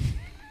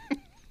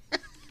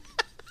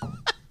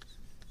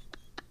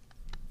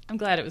 I'm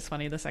glad it was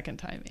funny the second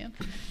time, man.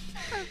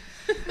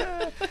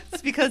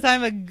 It's because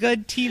I'm a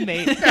good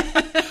teammate.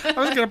 I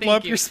was going to blow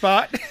up your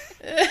spot.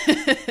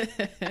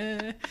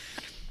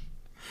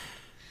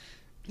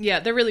 Yeah,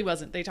 there really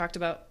wasn't. They talked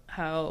about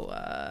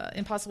how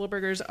Impossible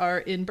Burgers are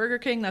in Burger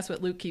King. That's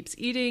what Luke keeps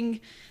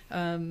eating.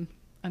 I'm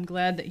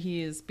glad that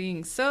he is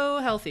being so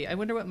healthy. I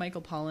wonder what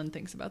Michael Pollan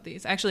thinks about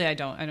these. Actually, I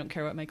don't. I don't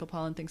care what Michael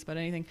Pollan thinks about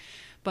anything.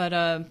 But,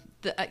 I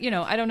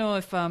don't know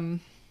if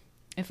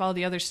all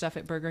the other stuff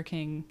at Burger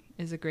King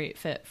is a great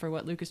fit for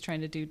what Luke is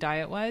trying to do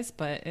diet-wise,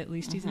 but at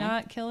least he's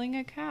not killing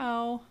a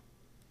cow.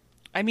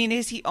 I mean,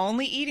 is he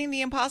only eating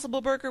the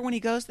Impossible Burger when he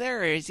goes there,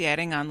 or is he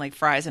adding on like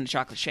fries and a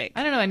chocolate shake?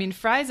 I don't know. I mean,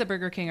 fries at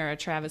Burger King are a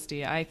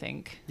travesty, I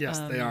think. Yes,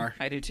 they are.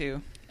 I do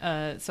too.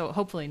 So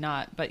hopefully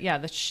not. But yeah,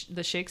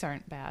 the shakes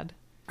aren't bad.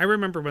 I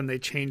remember when they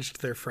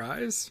changed their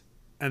fries,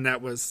 and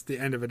that was the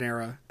end of an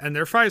era. And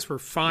their fries were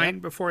fine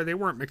before. They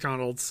weren't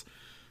McDonald's.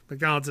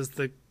 McDonald's is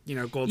the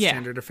gold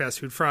standard of fast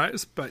food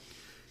fries. But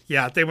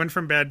yeah, they went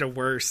from bad to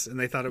worse, and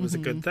they thought it was a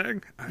good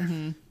thing.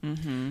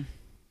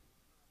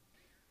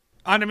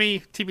 On to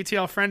me,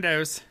 TBTL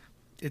friendos.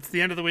 It's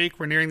the end of the week.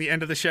 We're nearing the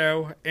end of the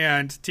show,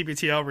 and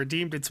TBTL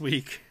redeemed its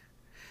week.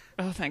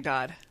 Oh, thank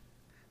God.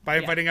 By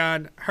inviting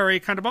on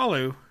Hari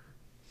Kondabolu.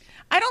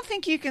 I don't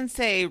think you can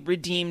say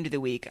redeemed the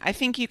week. I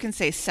think you can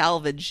say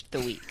salvaged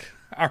the week.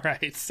 All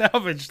right,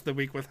 salvaged the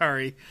week with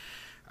Hari,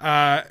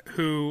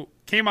 who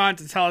came on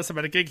to tell us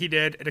about a gig he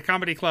did at a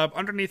comedy club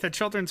underneath a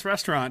children's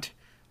restaurant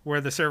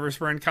where the servers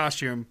were in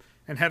costume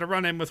and had a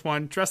run-in with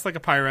one dressed like a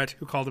pirate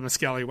who called him a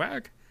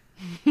scallywag.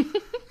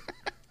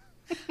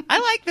 I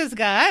like this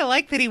guy. I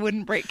like that he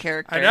wouldn't break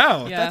character. I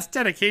know. Yeah. That's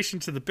dedication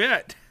to the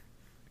bit.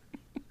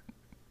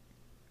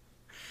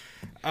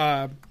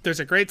 There's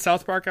a great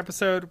South Park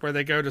episode where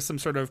they go to some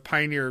sort of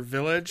pioneer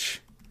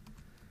village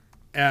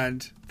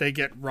and they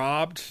get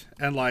robbed,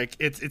 and like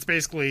it's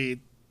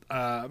basically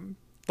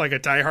like a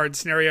Die Hard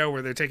scenario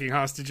where they're taking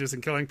hostages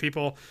and killing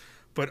people,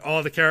 but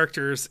all the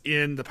characters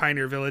in the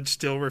pioneer village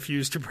still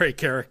refuse to break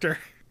character.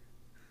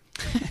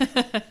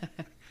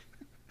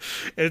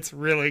 It's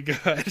really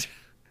good.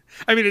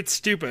 I mean, it's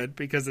stupid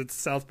because it's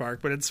South Park,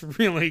 but it's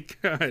really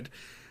good.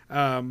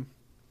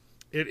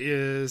 It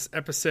is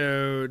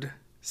episode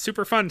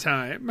Super Fun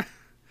Time.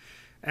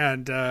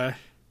 And,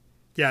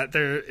 yeah,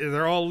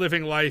 they're all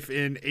living life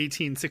in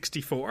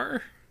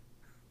 1864.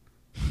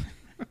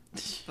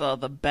 Well,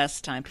 the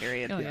best time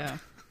period. Oh, yeah.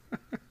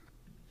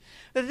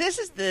 But this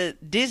is the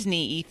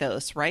Disney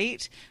ethos,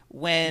 right?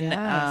 When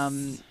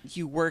Yes.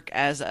 you work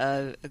as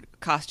a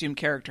costume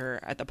character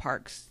at the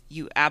parks,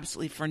 you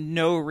absolutely, for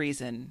no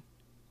reason,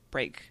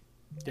 break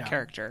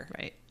character.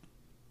 Right.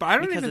 But I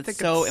don't Because even it's think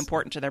so it's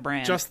important to their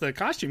brand. just the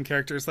costume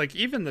characters. Like,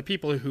 even the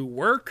people who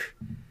work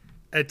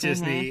at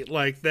Disney,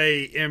 like,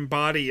 they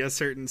embody a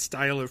certain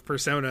style of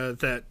persona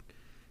that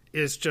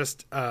is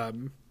just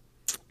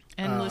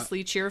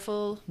Endlessly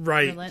cheerful.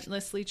 right.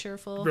 Relentlessly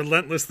cheerful.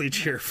 relentlessly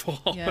cheerful.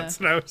 Yeah. That's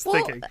what I was Well,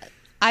 thinking.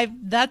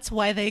 that's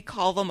why they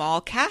call them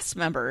all cast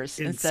members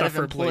instead of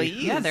Insufferably.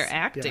 employees. Yeah, they're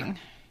acting.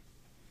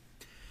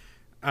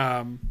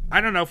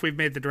 I don't know if we've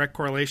made the direct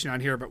correlation on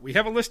here, but we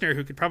have a listener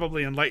who could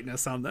probably enlighten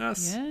us on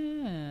this.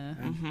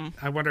 Yeah.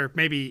 I wonder,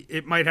 maybe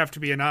it might have to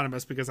be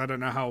anonymous because I don't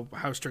know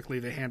how strictly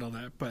they handle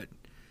that, but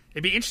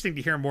it'd be interesting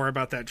to hear more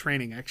about that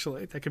training,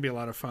 actually. That could be a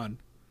lot of fun.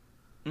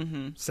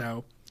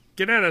 So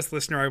get at us,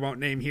 listener I won't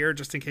name here,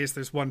 just in case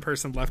there's one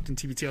person left in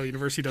TBTL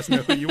Universe who doesn't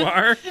know who you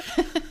are.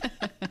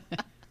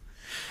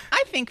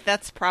 I think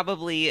that's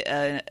probably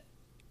a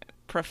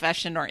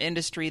profession or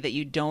industry that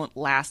you don't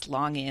last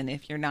long in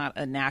if you're not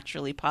a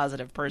naturally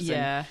positive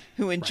person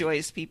who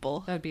enjoys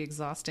people. That would be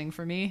exhausting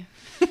for me.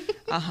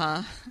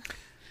 I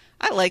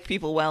like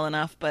people well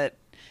enough, but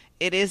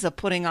it is a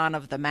putting on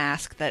of the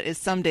mask that is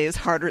some days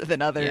harder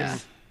than others. Yeah.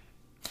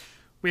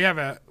 We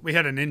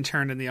had an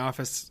intern in the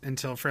office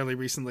until fairly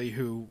recently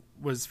who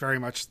was very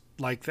much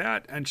like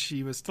that, and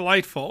she was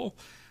delightful,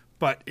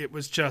 but it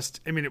was just,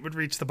 I mean, it would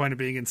reach the point of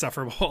being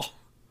insufferable.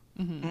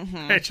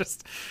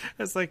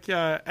 It's like,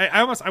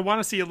 I want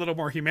to see a little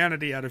more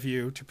humanity out of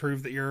you to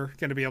prove that you're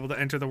going to be able to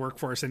enter the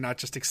workforce and not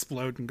just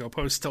explode and go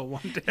postal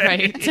one day.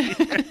 Right.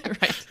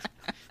 Right.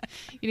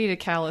 You need a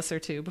callus or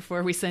two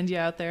before we send you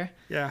out there.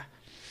 Yeah.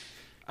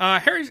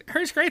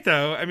 Harry's great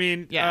though. I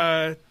mean,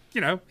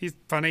 he's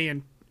funny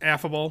and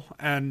affable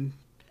and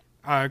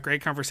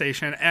great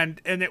conversation.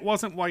 And it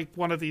wasn't like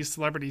one of these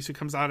celebrities who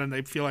comes on and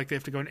they feel like they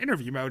have to go in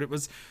interview mode. It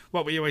was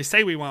what we always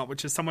say we want,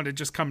 which is someone to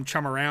just come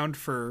chum around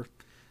for,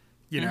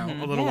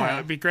 a little while.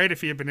 It'd be great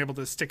if he had been able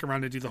to stick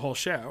around and do the whole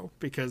show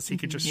because he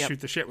could just shoot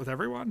the shit with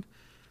everyone.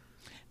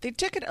 They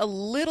took it a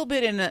little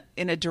bit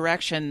in a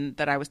direction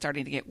that I was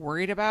starting to get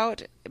worried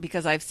about,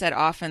 because I've said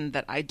often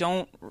that I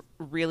don't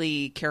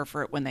really care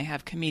for it when they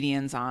have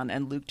comedians on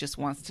and Luke just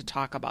wants to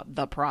talk about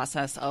the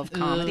process of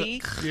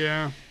comedy.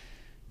 Yeah.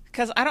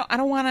 Because I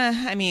don't want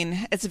to. I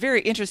mean, it's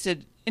very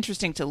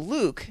interesting to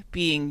Luke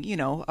being,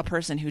 a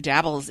person who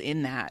dabbles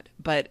in that.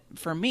 But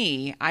for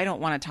me, I don't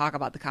want to talk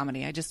about the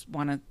comedy. I just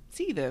want to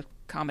see the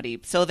comedy.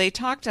 So they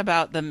talked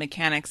about the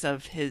mechanics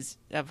of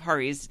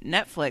Hari's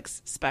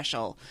Netflix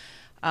special.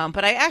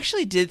 But I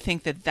actually did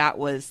think that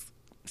was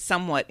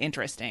somewhat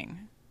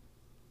interesting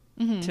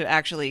to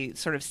actually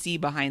sort of see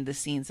behind the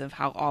scenes of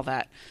how all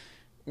that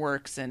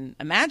works. And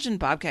imagine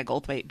Bobcat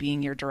Goldthwait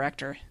being your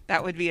director.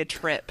 That would be a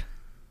trip.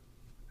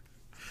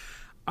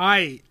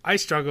 I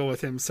struggle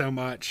with him so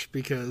much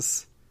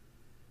because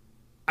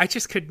I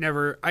just could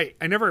never, I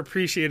never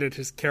appreciated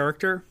his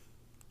character.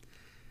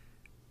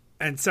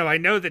 And so I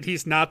know that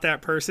he's not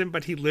that person,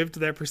 but he lived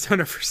that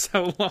persona for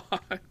so long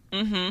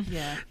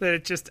Yeah. that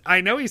it just,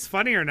 I know he's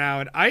funnier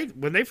now. And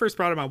when they first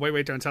brought him on Wait,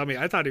 Wait, Don't Tell Me,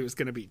 I thought he was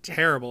going to be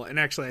terrible. And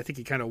actually, I think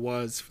he kind of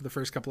was for the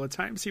first couple of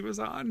times he was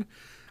on.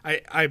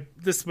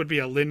 This would be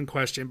a Lynn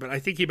question, but I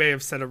think he may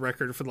have set a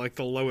record for like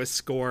the lowest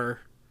score.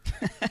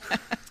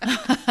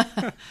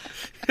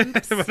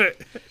 But,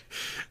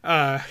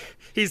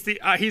 he's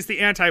the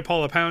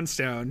anti-Paula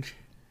Poundstone.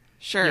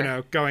 Sure. You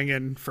know, going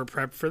in for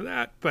prep for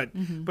that. But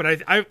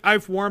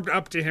I've warmed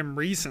up to him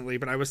recently,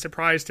 but I was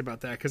surprised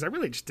about that because I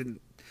really just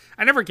didn't.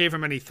 I never gave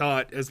him any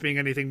thought as being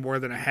anything more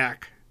than a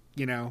hack,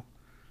 you know.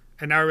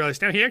 And now I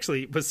realize now he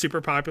actually was super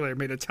popular,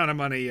 made a ton of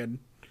money, and,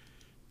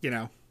 you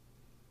know,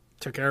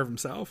 took care of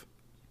himself.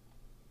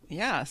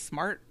 Yeah,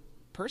 smart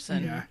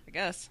person, Yeah. I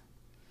guess.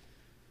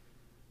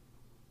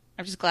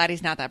 I'm just glad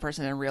he's not that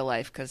person in real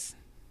life because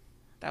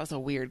that was a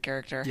weird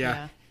character.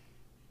 Yeah.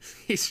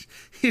 He's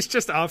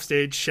just off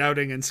stage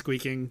shouting and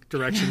squeaking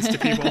directions to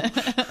people. Is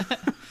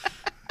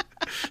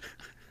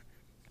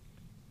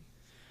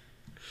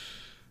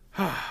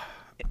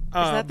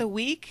that the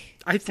week?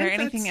 Is there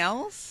anything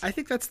else? I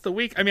think that's the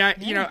week. I mean,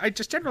 I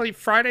just generally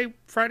Friday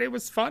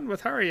was fun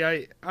with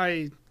Hari.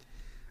 I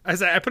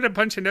put a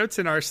bunch of notes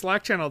in our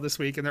Slack channel this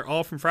week, and they're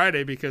all from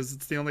Friday because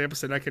it's the only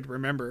episode I could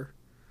remember.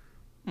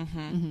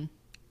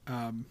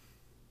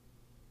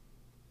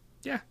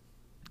 Yeah,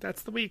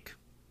 that's the week.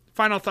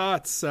 Final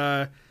thoughts.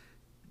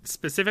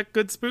 Specific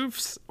good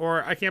spoofs,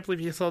 or I can't believe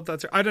you told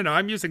that. I don't know.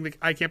 I'm using the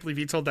I can't believe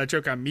you told that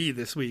joke on me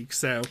this week.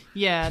 So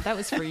Yeah, that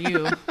was for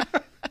you.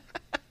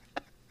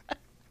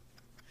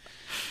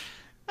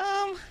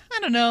 I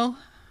don't know.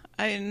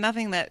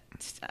 Nothing that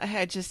I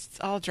had just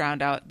all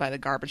drowned out by the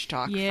garbage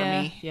talk for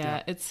me.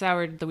 Yeah, it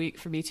soured the week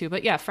for me too.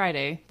 But yeah,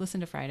 Friday. Listen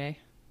to Friday.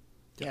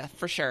 Yeah,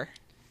 for sure.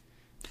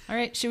 All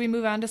right, should we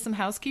move on to some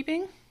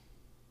housekeeping?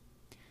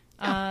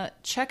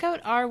 Check out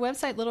our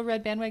website,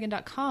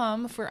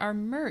 littleredbandwagon.com, for our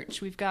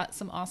merch. We've got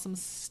some awesome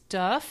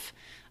stuff.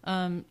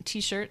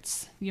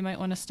 T-shirts. You might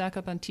want to stock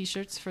up on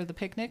T-shirts for the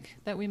picnic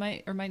that we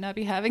might or might not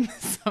be having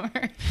this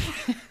summer.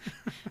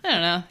 I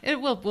don't know.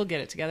 We'll get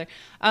it together.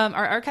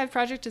 Our archive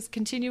project is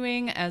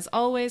continuing. As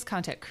always,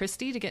 contact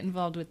Christy to get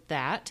involved with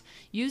that.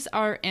 Use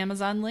our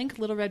Amazon link,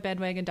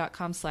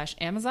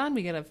 littleredbandwagon.com/Amazon.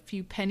 We get a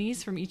few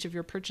pennies from each of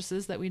your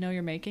purchases that we know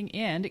you're making,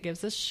 and it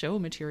gives us show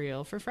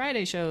material for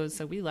Friday shows,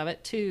 so we love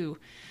it too.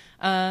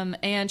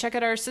 And check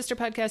out our sister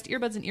podcast,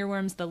 Earbuds and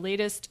Earworms. The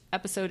latest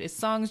episode is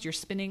Songs You're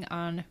Spinning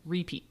on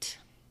Repeat.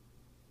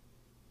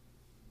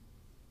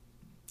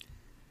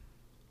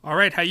 all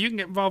right, how you can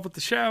get involved with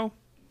the show.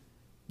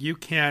 You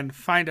can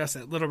find us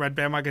at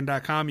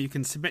littleredbandwagon.com. You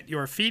can submit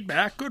your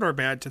feedback, good or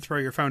bad, to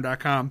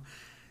throwyourphone.com.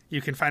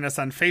 You can find us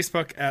on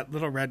Facebook at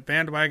Little Red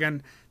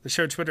Bandwagon. The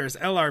show Twitter is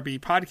LRB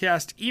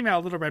Podcast.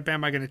 Email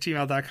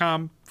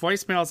littleredbandwagon@gmail.com.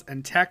 Voicemails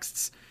and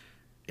texts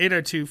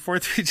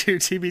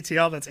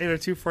 802-432-TBTL. That's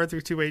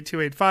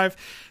 802-432-8285.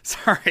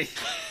 Sorry.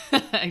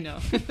 I know.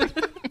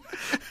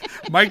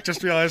 Mike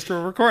just realized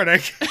we're recording.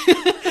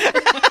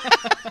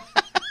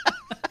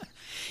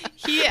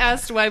 He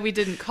asked why we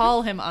didn't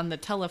call him on the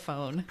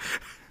telephone.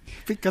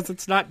 Because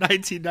it's not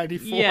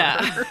 1994.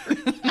 Yeah.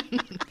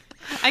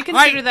 I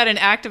consider that an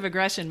act of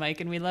aggression, Mike,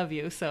 and we love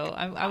you, so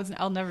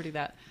I'll never do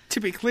that.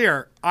 To be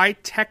clear, I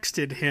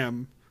texted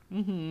him.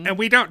 Mm-hmm. And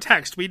we don't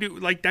text. We do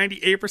like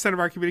 98% of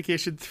our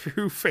communication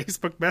through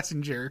Facebook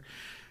Messenger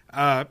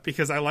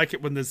because I like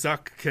it when the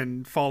Zuck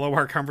can follow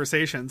our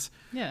conversations.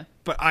 Yeah.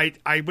 But I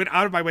went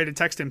out of my way to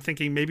text him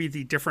thinking maybe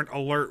the different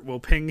alert will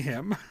ping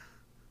him.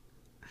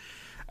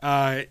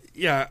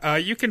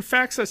 You can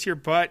fax us your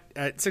butt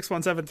at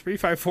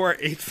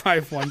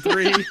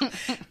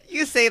 617-354-8513.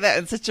 You say that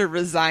in such a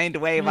resigned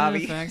way,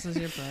 Bobby. Fax us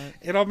your butt.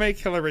 It'll make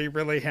Hillary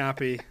really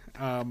happy.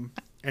 And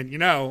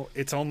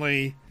it's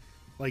only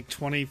like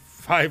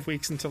 25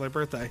 weeks until her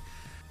birthday.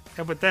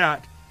 And with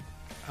that,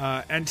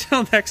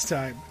 until next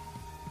time,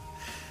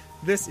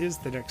 this is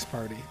the next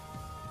party.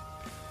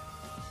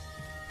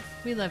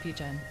 We love you,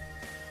 Jen.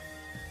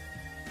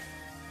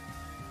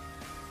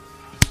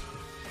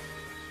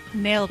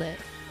 Nailed it.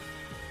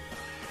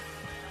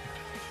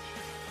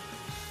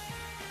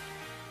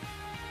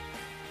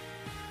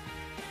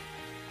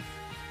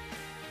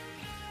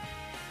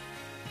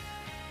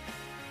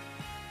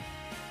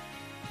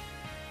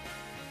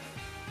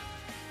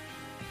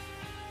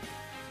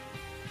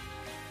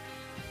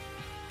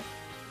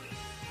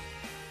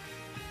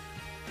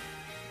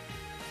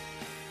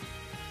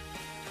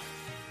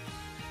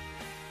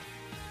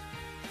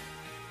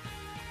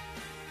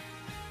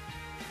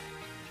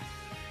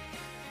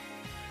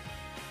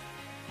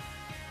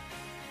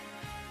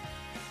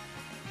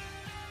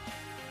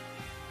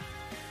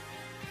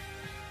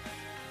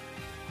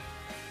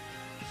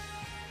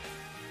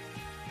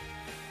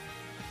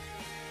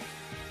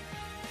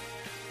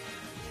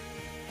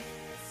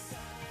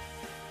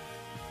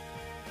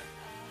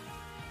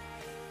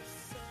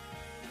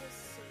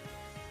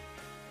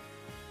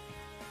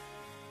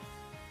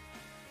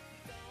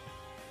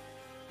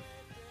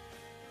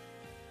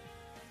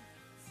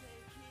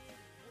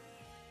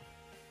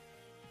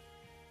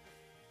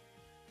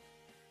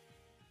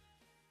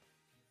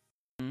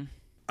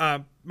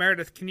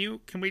 Meredith,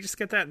 can we just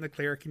get that in the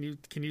clear? Can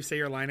you say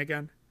your line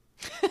again?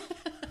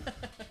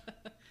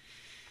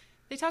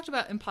 They talked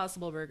about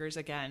Impossible Burgers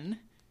again,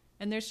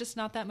 and there's just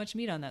not that much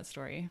meat on that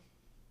story.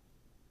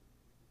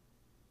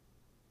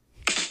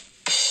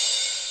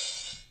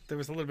 There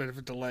was a little bit of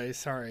a delay.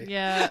 Sorry.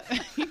 Yeah,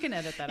 you can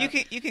edit that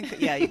out. You can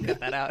cut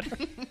that out.